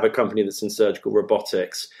biopsy. We have a company that's in surgical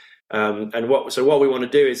robotics. And what we want to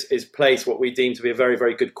do is place what we deem to be a very,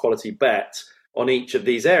 very good quality bet on each of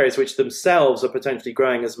these areas, which themselves are potentially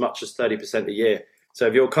growing as much as 30% a year. So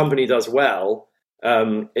if your company does well,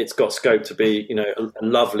 it's got scope to be, a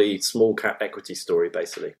lovely small cap equity story,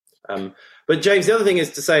 basically. But James, the other thing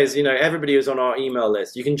is to say is, everybody who's on our email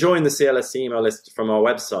list, you can join the CLSC email list from our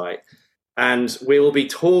website, and we will be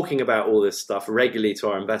talking about all this stuff regularly to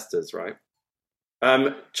our investors, right?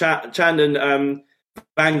 Chandan,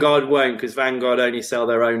 Vanguard won't, because Vanguard only sell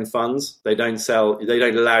their own funds. They don't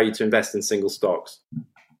allow you to invest in single stocks.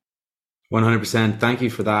 100%. Thank you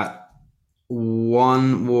for that.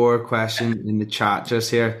 One more question in the chat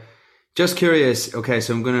just here. Just curious. Okay,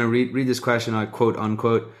 so I'm going to read this question out, quote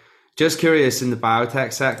unquote. Just curious, in the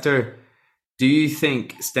biotech sector, do you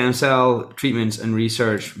think stem cell treatments and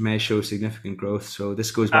research may show significant growth? So this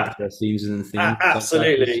goes back to our themes and the theme.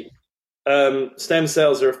 Absolutely. Stem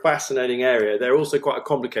cells are a fascinating area. They're also quite a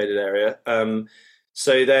complicated area.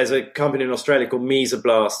 So there's a company in Australia called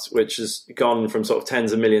Mesoblast, which has gone from sort of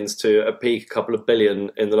tens of millions to a peak, a couple of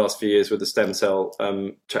billion in the last few years with the stem cell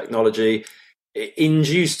technology.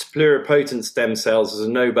 Induced pluripotent stem cells is a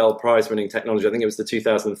Nobel Prize winning technology. I think it was the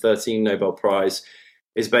 2013 Nobel Prize.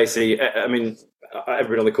 Is basically,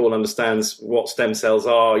 everybody on the call understands what stem cells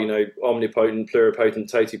are, omnipotent, pluripotent,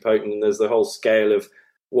 totipotent, and there's the whole scale of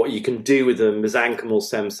what you can do with them, mesenchymal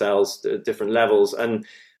stem cells at different levels. And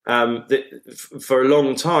for a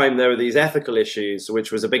long time, there were these ethical issues,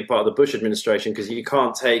 which was a big part of the Bush administration, because you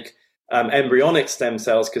can't take embryonic stem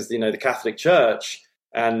cells, because, the Catholic Church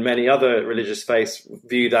and many other religious faiths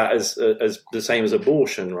view that as the same as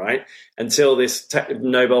abortion, right? Until this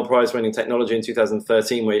Nobel Prize-winning technology in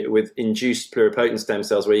 2013 with induced pluripotent stem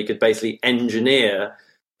cells, where you could basically engineer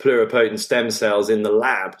pluripotent stem cells in the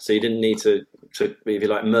lab. So you didn't need to if you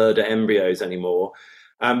like, murder embryos anymore.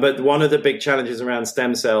 But one of the big challenges around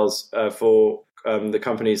stem cells for the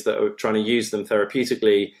companies that are trying to use them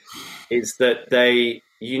therapeutically is that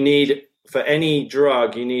for any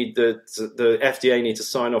drug, you need the FDA need to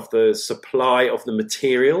sign off the supply of the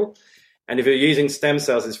material. And if you're using stem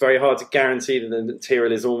cells, it's very hard to guarantee that the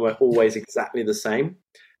material is always exactly the same.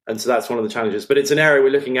 And so that's one of the challenges. But it's an area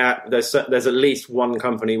we're looking at. There's at least one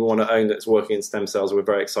company we want to own that's working in stem cells we're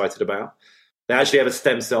very excited about. They actually have a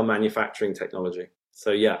stem cell manufacturing technology.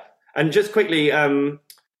 So, yeah. And just quickly,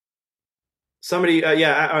 somebody,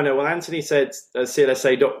 I know. Well, Anthony said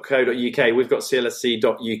clsa.co.uk. We've got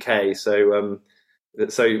clsc.uk. So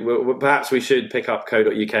perhaps we should pick up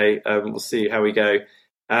co.uk. We'll see how we go.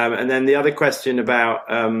 And then the other question about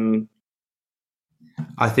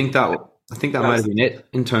I think that might have been it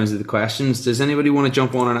in terms of the questions. Does anybody want to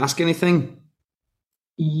jump on and ask anything?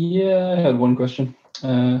 Yeah, I had one question. Hey,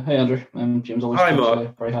 Andrew. I'm James. Hi,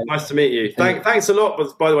 Mark. Nice to meet you. Thanks a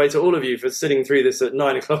lot, by the way, to all of you for sitting through this at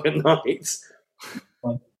 9:00 at night.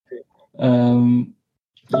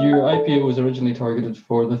 Your IPO was originally targeted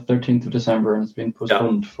for the 13th of December, and it's been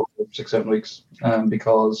postponed for 6-7 weeks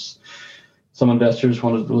because some investors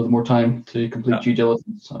wanted a little more time to complete due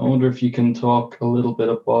diligence. I wonder if you can talk a little bit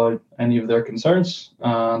about any of their concerns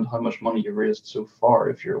and how much money you've raised so far,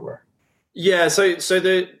 if you're aware. Yeah, so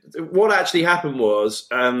what actually happened was,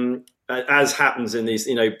 as happens in these,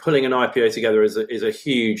 pulling an IPO together is a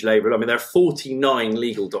huge labour. I mean, there are 49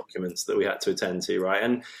 legal documents that we had to attend to, right?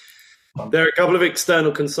 And there are a couple of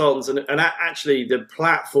external consultants, and actually the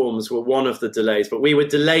platforms were one of the delays, but we were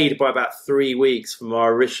delayed by about 3 weeks from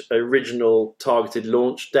our original targeted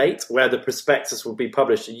launch date, where the prospectus will be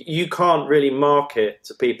published. You can't really market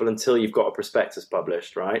to people until you've got a prospectus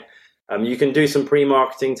published, right? You can do some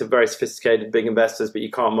pre-marketing to very sophisticated big investors, but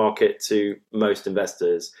you can't market to most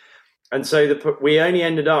investors. And so we only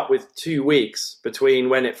ended up with 2 weeks between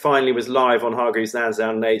when it finally was live on Hargreaves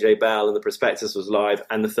Lansdown and AJ Bell, and the prospectus was live,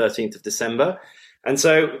 and the 13th of December. And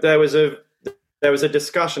so there was a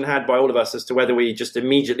discussion had by all of us as to whether we just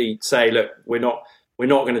immediately say, look, we're not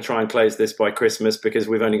going to try and close this by Christmas because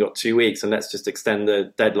we've only got 2 weeks, and let's just extend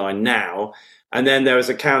the deadline now. And then there was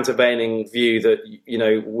a countervailing view that,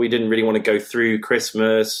 we didn't really want to go through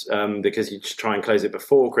Christmas because you just try and close it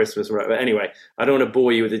before Christmas. But anyway, I don't want to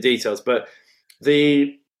bore you with the details. But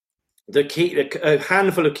a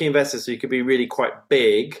handful of key investors who could be really quite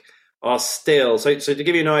big are still. So to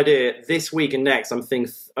give you an idea, this week and next, I'm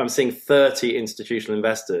seeing 30 institutional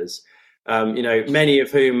investors. Many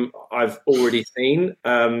of whom I've already seen.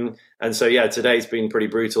 And so, today's been pretty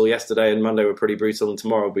brutal. Yesterday and Monday were pretty brutal, and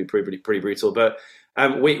tomorrow will be pretty brutal. But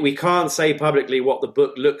we can't say publicly what the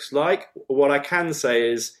book looks like. What I can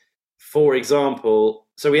say is, for example,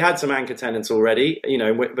 so we had some anchor tenants already,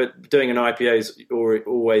 but doing an IPO is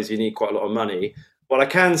always, you need quite a lot of money. What I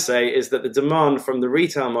can say is that the demand from the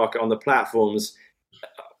retail market on the platforms,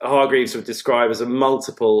 Hargreaves would describe as a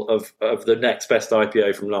multiple of the next best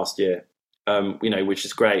IPO from last year. Which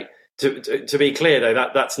is great. To be clear, though,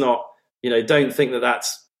 that's not, don't think that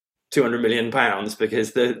that's £200 million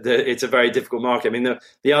because it's a very difficult market. I mean,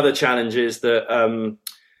 the other challenge is that,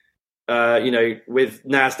 with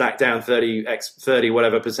NASDAQ down 30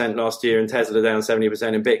 whatever percent last year and Tesla down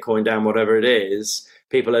 70% and Bitcoin down whatever it is,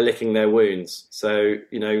 people are licking their wounds. So,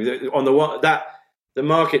 on the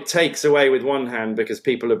market takes away with one hand because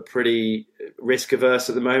people are pretty risk averse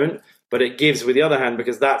at the moment. But it gives with the other hand,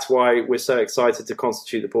 because that's why we're so excited to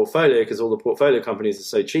constitute the portfolio, because all the portfolio companies are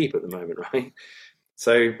so cheap at the moment, right?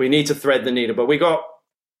 So we need to thread the needle. But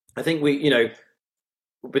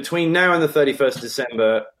between now and the 31st of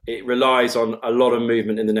December, it relies on a lot of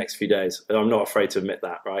movement in the next few days. And I'm not afraid to admit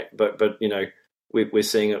that, right? But we're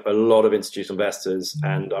seeing a lot of institutional investors,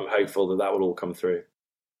 and I'm hopeful that will all come through.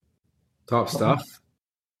 Top stuff.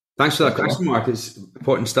 Thanks for that question, Mark. It's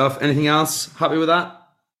important stuff. Anything else? Happy with that?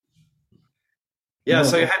 Yeah,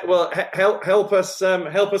 so help us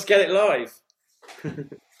get it live.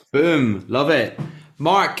 Boom, love it.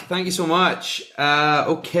 Mark, thank you so much.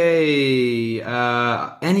 Okay,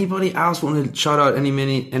 anybody else want to shout out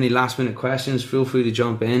any last minute questions? Feel free to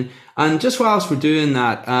jump in. And just whilst we're doing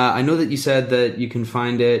that, I know that you said that you can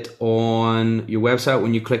find it on your website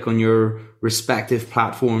when you click on your respective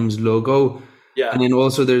platform's logo. Yeah. And then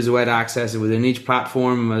also there's a way to access it within each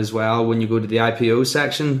platform as well when you go to the IPO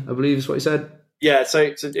section, I believe is what you said. Yeah,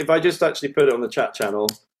 so if I just actually put it on the chat channel,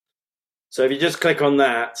 so if you just click on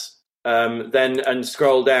that, then and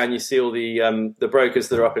scroll down, you see all the brokers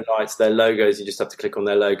that are up in lights, their logos. You just have to click on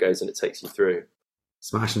their logos, and it takes you through.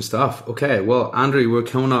 Smashing stuff. Okay, well, Andrew, we're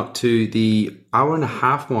coming up to the hour and a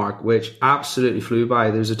half mark, which absolutely flew by.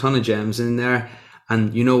 There's a ton of gems in there,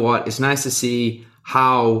 and you know what? It's nice to see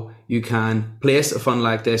how you can place a fund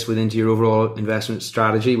like this within your overall investment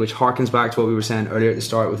strategy, which harkens back to what we were saying earlier at the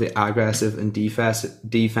start with the aggressive and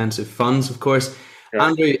defensive funds, of course. Yeah.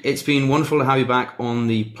 Andrew, it's been wonderful to have you back on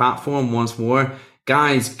the platform once more.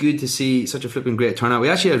 Guys, good to see such a flipping great turnout. We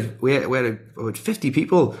actually had about 50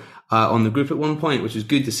 people on the group at one point, which was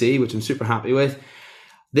good to see, which I'm super happy with.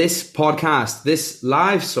 This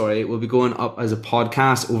live, will be going up as a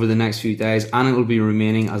podcast over the next few days, and it will be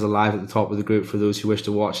remaining as a live at the top of the group for those who wish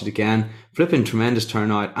to watch it again. Flipping tremendous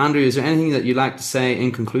turnout. Andrew, is there anything that you'd like to say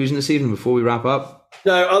in conclusion this evening before we wrap up?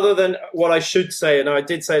 No, other than what I should say, and I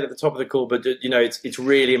did say it at the top of the call, but it's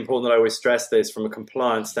really important that I always stress this from a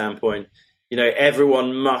compliance standpoint.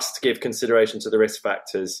 everyone must give consideration to the risk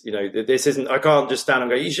factors. This isn't, I can't just stand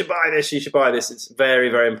and go, you should buy this, you should buy this. It's very,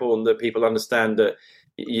 very important that people understand that,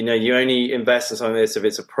 you only invest in something like this if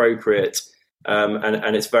it's appropriate.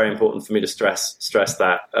 And it's very important for me to stress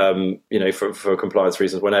that, for compliance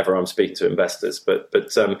reasons whenever I'm speaking to investors. But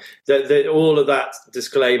all of that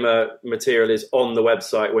disclaimer material is on the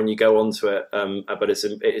website when you go onto it. But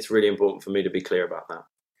it's really important for me to be clear about that.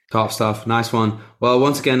 Top stuff. Nice one. Well,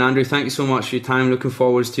 once again, Andrew, thank you so much for your time. Looking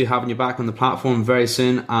forward to having you back on the platform very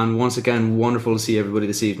soon. And once again, wonderful to see everybody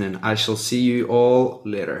this evening. I shall see you all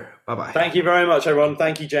later. Bye-bye. Thank you very much, everyone.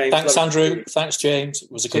 Thank you, James. Thanks, Andrew. Thanks, James.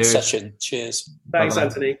 It was a good session. Cheers. Thanks, Bye-bye.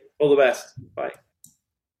 Anthony. All the best. Bye.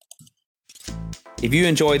 If you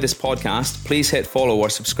enjoyed this podcast, please hit follow or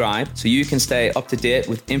subscribe so you can stay up to date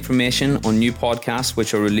with information on new podcasts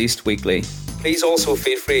which are released weekly. Please also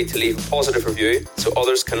feel free to leave a positive review so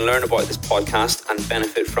others can learn about this podcast and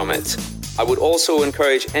benefit from it. I would also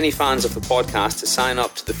encourage any fans of the podcast to sign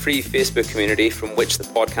up to the free Facebook community from which the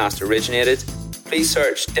podcast originated. Please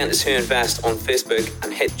search Dentists Who Invest on Facebook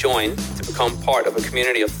and hit join to become part of a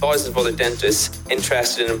community of thousands of other dentists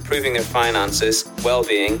interested in improving their finances,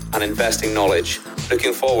 well-being and investing knowledge.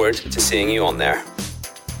 Looking forward to seeing you on there.